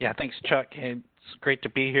 Yeah, thanks, Chuck. It's great to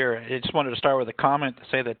be here. I just wanted to start with a comment to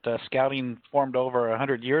say that scouting formed over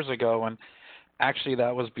 100 years ago, and actually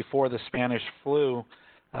that was before the Spanish flu,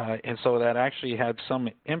 and so that actually had some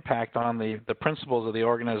impact on the principles of the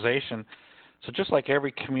organization. So just like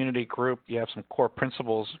every community group, you have some core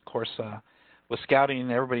principles. Of course, with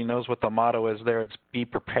scouting, everybody knows what the motto is there. It's be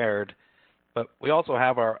prepared. But we also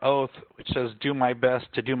have our oath, which says, do my best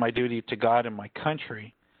to do my duty to God and my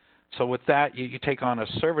country. So with that, you take on a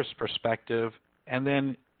service perspective, and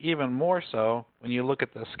then even more so, when you look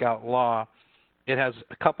at the Scout law, it has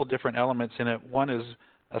a couple different elements in it. One is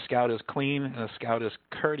a Scout is clean and a Scout is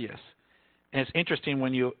courteous. And it's interesting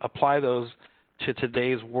when you apply those to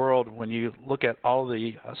today's world, when you look at all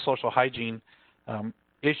the social hygiene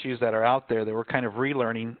issues that are out there, that we're kind of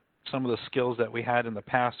relearning some of the skills that we had in the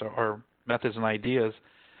past, or methods and ideas,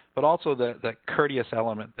 but also the courteous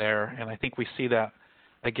element there. And I think we see that,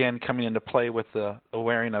 again, coming into play with the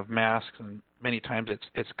wearing of masks, and many times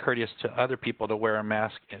it's courteous to other people to wear a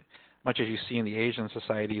mask, much as you see in the Asian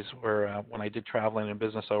societies where when I did traveling and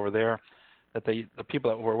business over there, that the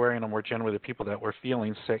people that were wearing them were generally the people that were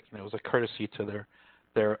feeling sick, and it was a courtesy to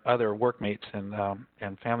their other workmates and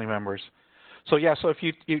family members. So yeah, so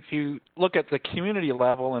if you look at the community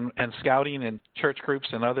level and scouting and church groups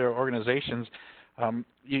and other organizations,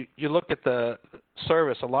 you look at the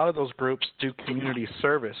service. A lot of those groups do community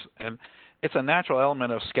service, and it's a natural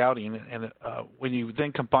element of scouting. And when you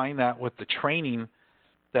then combine that with the training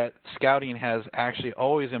that scouting has actually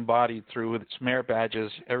always embodied through its merit badges.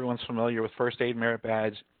 Everyone's familiar with first aid merit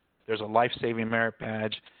badge. There's a life-saving merit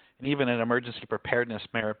badge, and even an emergency preparedness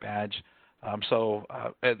merit badge. So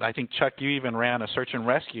I think, Chuck, you even ran a search and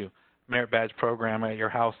rescue merit badge program at your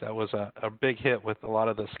house that was a big hit with a lot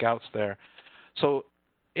of the scouts there. So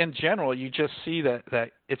in general, you just see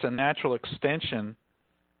that it's a natural extension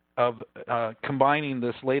of combining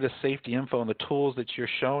this latest safety info and the tools that you're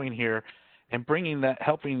showing here, and bringing that,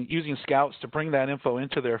 using scouts to bring that info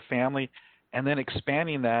into their family, and then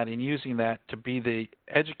expanding that and using that to be the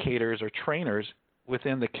educators or trainers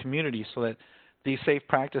within the community, so that these safe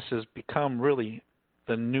practices become really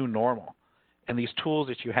the new normal. And these tools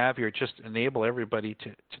that you have here just enable everybody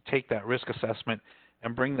to take that risk assessment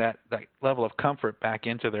and bring that level of comfort back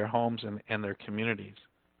into their homes and their communities.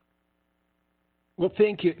 Well,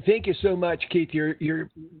 thank you so much, Keith. You're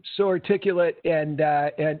so articulate, and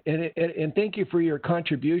thank you for your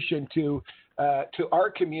contribution to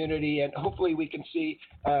our community, and hopefully we can see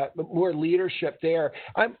more leadership there.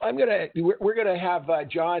 We're gonna have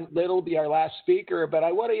John Little be our last speaker, but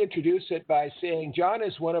I want to introduce it by saying John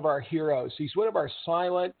is one of our heroes. He's one of our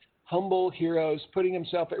silent, humble heroes, putting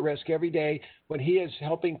himself at risk every day when he is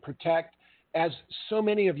helping protect, as so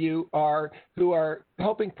many of you are, who are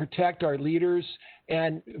helping protect our leaders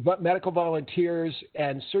and medical volunteers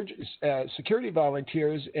and security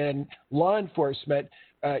volunteers and law enforcement.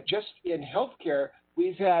 Just in healthcare,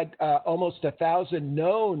 we've had almost 1,000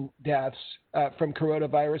 known deaths from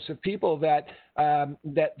coronavirus of people that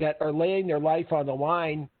are laying their life on the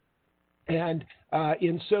line, and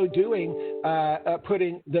in so doing,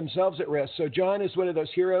 putting themselves at risk. So John is one of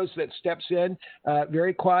those heroes that steps in,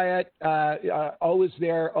 very quiet, always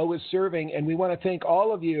there, always serving. And we want to thank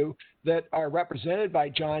all of you that are represented by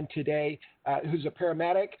John today, who's a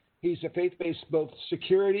paramedic. He's a faith-based both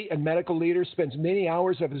security and medical leader, spends many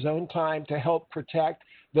hours of his own time to help protect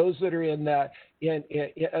those that are in the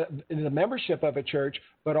membership of a church,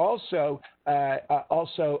 but also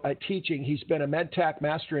teaching. He's been a MedTech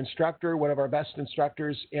master instructor, one of our best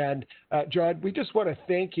instructors. And John, we just want to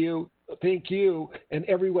thank you and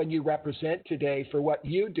everyone you represent today for what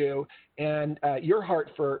you do and your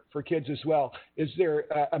heart for kids as well. Is there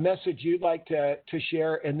a message you'd like to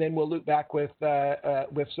share, and then we'll loop back with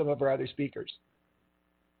some of our other speakers?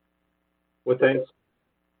 Well, thanks,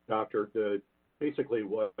 Doctor. Basically,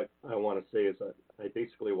 what I want to say is I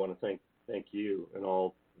basically want to thank you and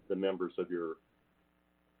all the members of your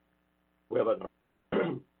webinar.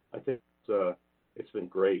 I think it's been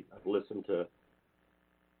great. I've listened to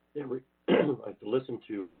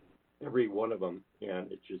every one of them,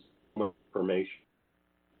 and it's just more information.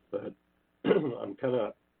 But I'm kind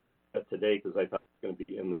of upset today because I thought it was going to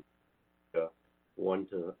be in the 1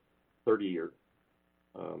 to 30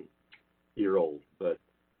 year old. But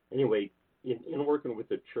anyway, in working with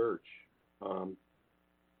the church,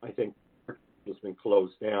 I think it's been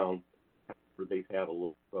closed down after they've had a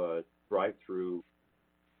little drive-through.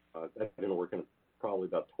 I've been working probably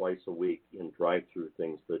about twice a week in drive-through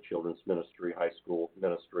things, the children's ministry, high school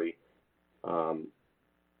ministry,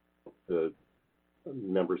 the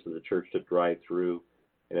members of the church to drive through,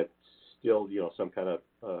 and it's still, some kind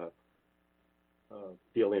of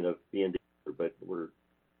feeling of being together, but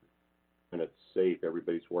and it's safe.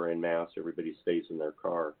 Everybody's wearing masks. Everybody stays in their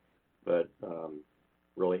car, but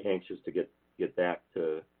really anxious to get back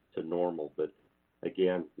to normal. But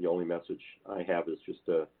again, the only message I have is just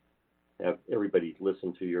to have everybody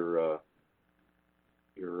listen to your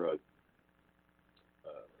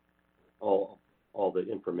all the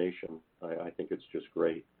information. I think it's just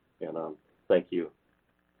great, and thank you.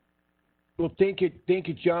 Well, thank you,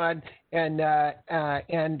 John, and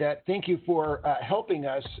thank you for helping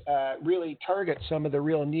us really target some of the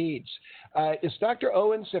real needs. Is Dr.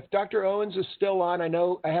 Owens? If Dr. Owens is still on, I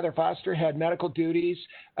know Heather Foster had medical duties.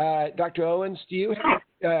 Dr. Owens, do you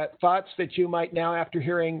have thoughts that you might now, after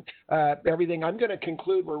hearing everything? I'm going to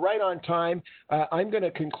conclude. We're right on time. I'm going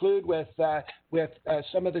to conclude with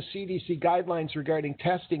some of the CDC guidelines regarding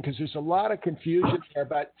testing, because there's a lot of confusion there.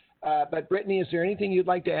 But Brittany, is there anything you'd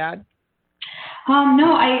like to add?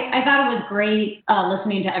 No, I thought it was great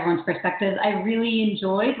listening to everyone's perspectives. I really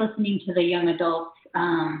enjoyed listening to the young adults.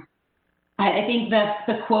 I think that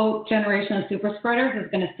the quote, generation of super spreaders, is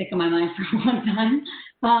going to stick in my mind for a long time.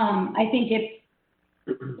 I think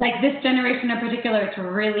it's like this generation in particular, it's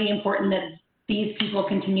really important that these people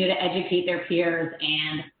continue to educate their peers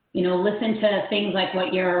and, listen to things like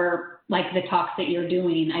the talks that you're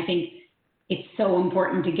doing. I think it's so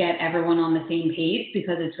important to get everyone on the same page,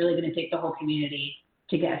 because it's really going to take the whole community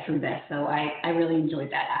to get through this. So I really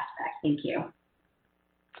enjoyed that aspect. Thank you.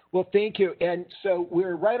 Well, thank you. And so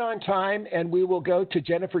we're right on time, and we will go to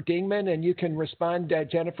Jennifer Dingman, and you can respond,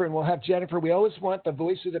 Jennifer, and we'll have Jennifer. We always want the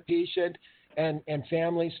voice of the patient and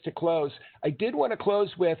families to close. I did want to close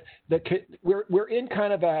with we're in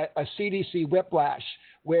kind of a CDC whiplash,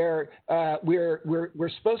 where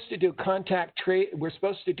we're supposed to do we're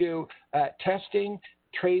supposed to do testing,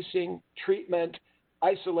 tracing, treatment,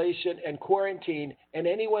 isolation, and quarantine, and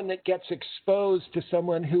anyone that gets exposed to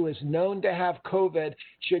someone who is known to have COVID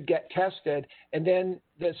should get tested. And then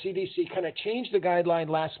the CDC kind of changed the guideline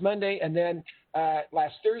last Monday, and then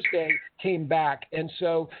last Thursday came back. And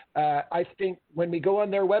so I think when we go on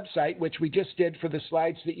their website, which we just did for the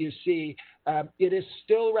slides that you see, it is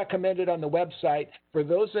still recommended on the website for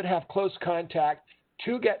those that have close contact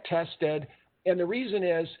to get tested. And the reason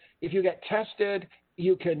is, if you get tested,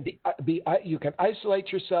 you can you can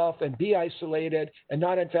isolate yourself and be isolated and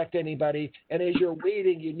not infect anybody. And as you're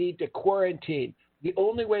waiting, you need to quarantine. The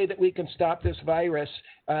only way that we can stop this virus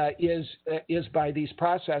is by these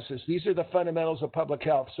processes. These are the fundamentals of public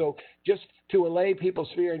health. So just to allay people's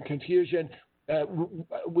fear and confusion,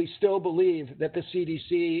 we still believe that the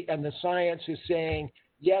CDC and the science is saying,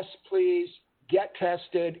 yes, please get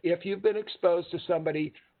tested if you've been exposed to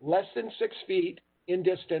somebody less than 6 feet in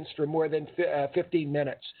distance for more than 15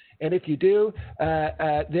 minutes. And if you do,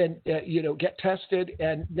 then get tested.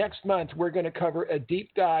 And next month, we're going to cover a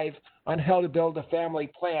deep dive on how to build a family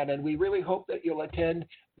plan. And we really hope that you'll attend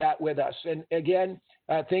that with us. And again,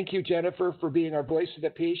 thank you, Jennifer, for being our voice of the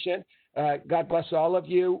patient. God bless all of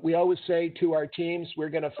you. We always say to our teams, we're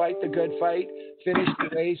going to fight the good fight, finish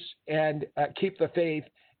the race, and keep the faith.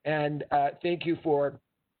 And thank you for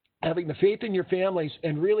having the faith in your families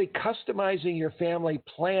and really customizing your family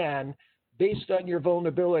plan based on your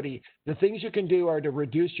vulnerability. The things you can do are to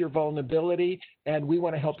reduce your vulnerability, and we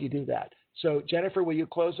want to help you do that. So, Jennifer, will you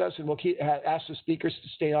close us, and we'll ask the speakers to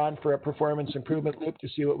stay on for a performance improvement loop to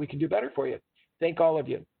see what we can do better for you. Thank all of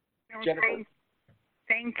you. Jennifer.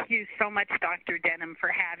 Thank you so much, Dr. Denham, for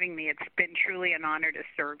having me. It's been truly an honor to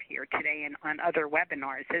serve here today and on other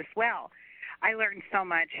webinars as well. I learned so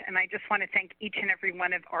much, and I just want to thank each and every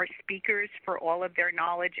one of our speakers for all of their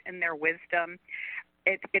knowledge and their wisdom.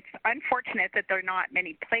 It's unfortunate that there are not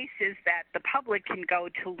many places that the public can go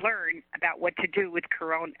to learn about what to do with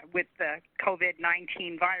the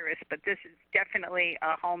COVID-19 virus, but this is definitely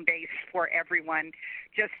a home base for everyone.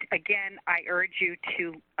 Just again, I urge you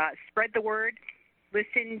to spread the word,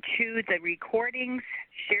 listen to the recordings,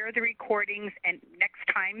 share the recordings, and next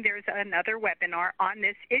time there's another webinar on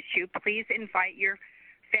this issue, please invite your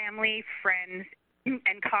family, friends,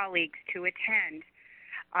 and colleagues to attend.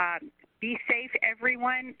 Be safe,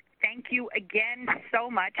 everyone. Thank you again so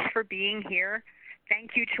much for being here.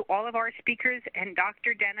 Thank you to all of our speakers and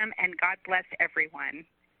Dr. Denham, and God bless everyone.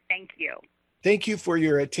 Thank you. Thank you for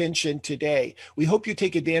your attention today. We hope you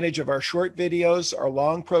take advantage of our short videos, our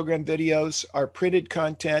long program videos, our printed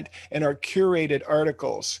content, and our curated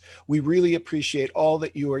articles. We really appreciate all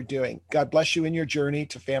that you are doing. God bless you in your journey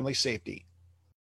to family safety.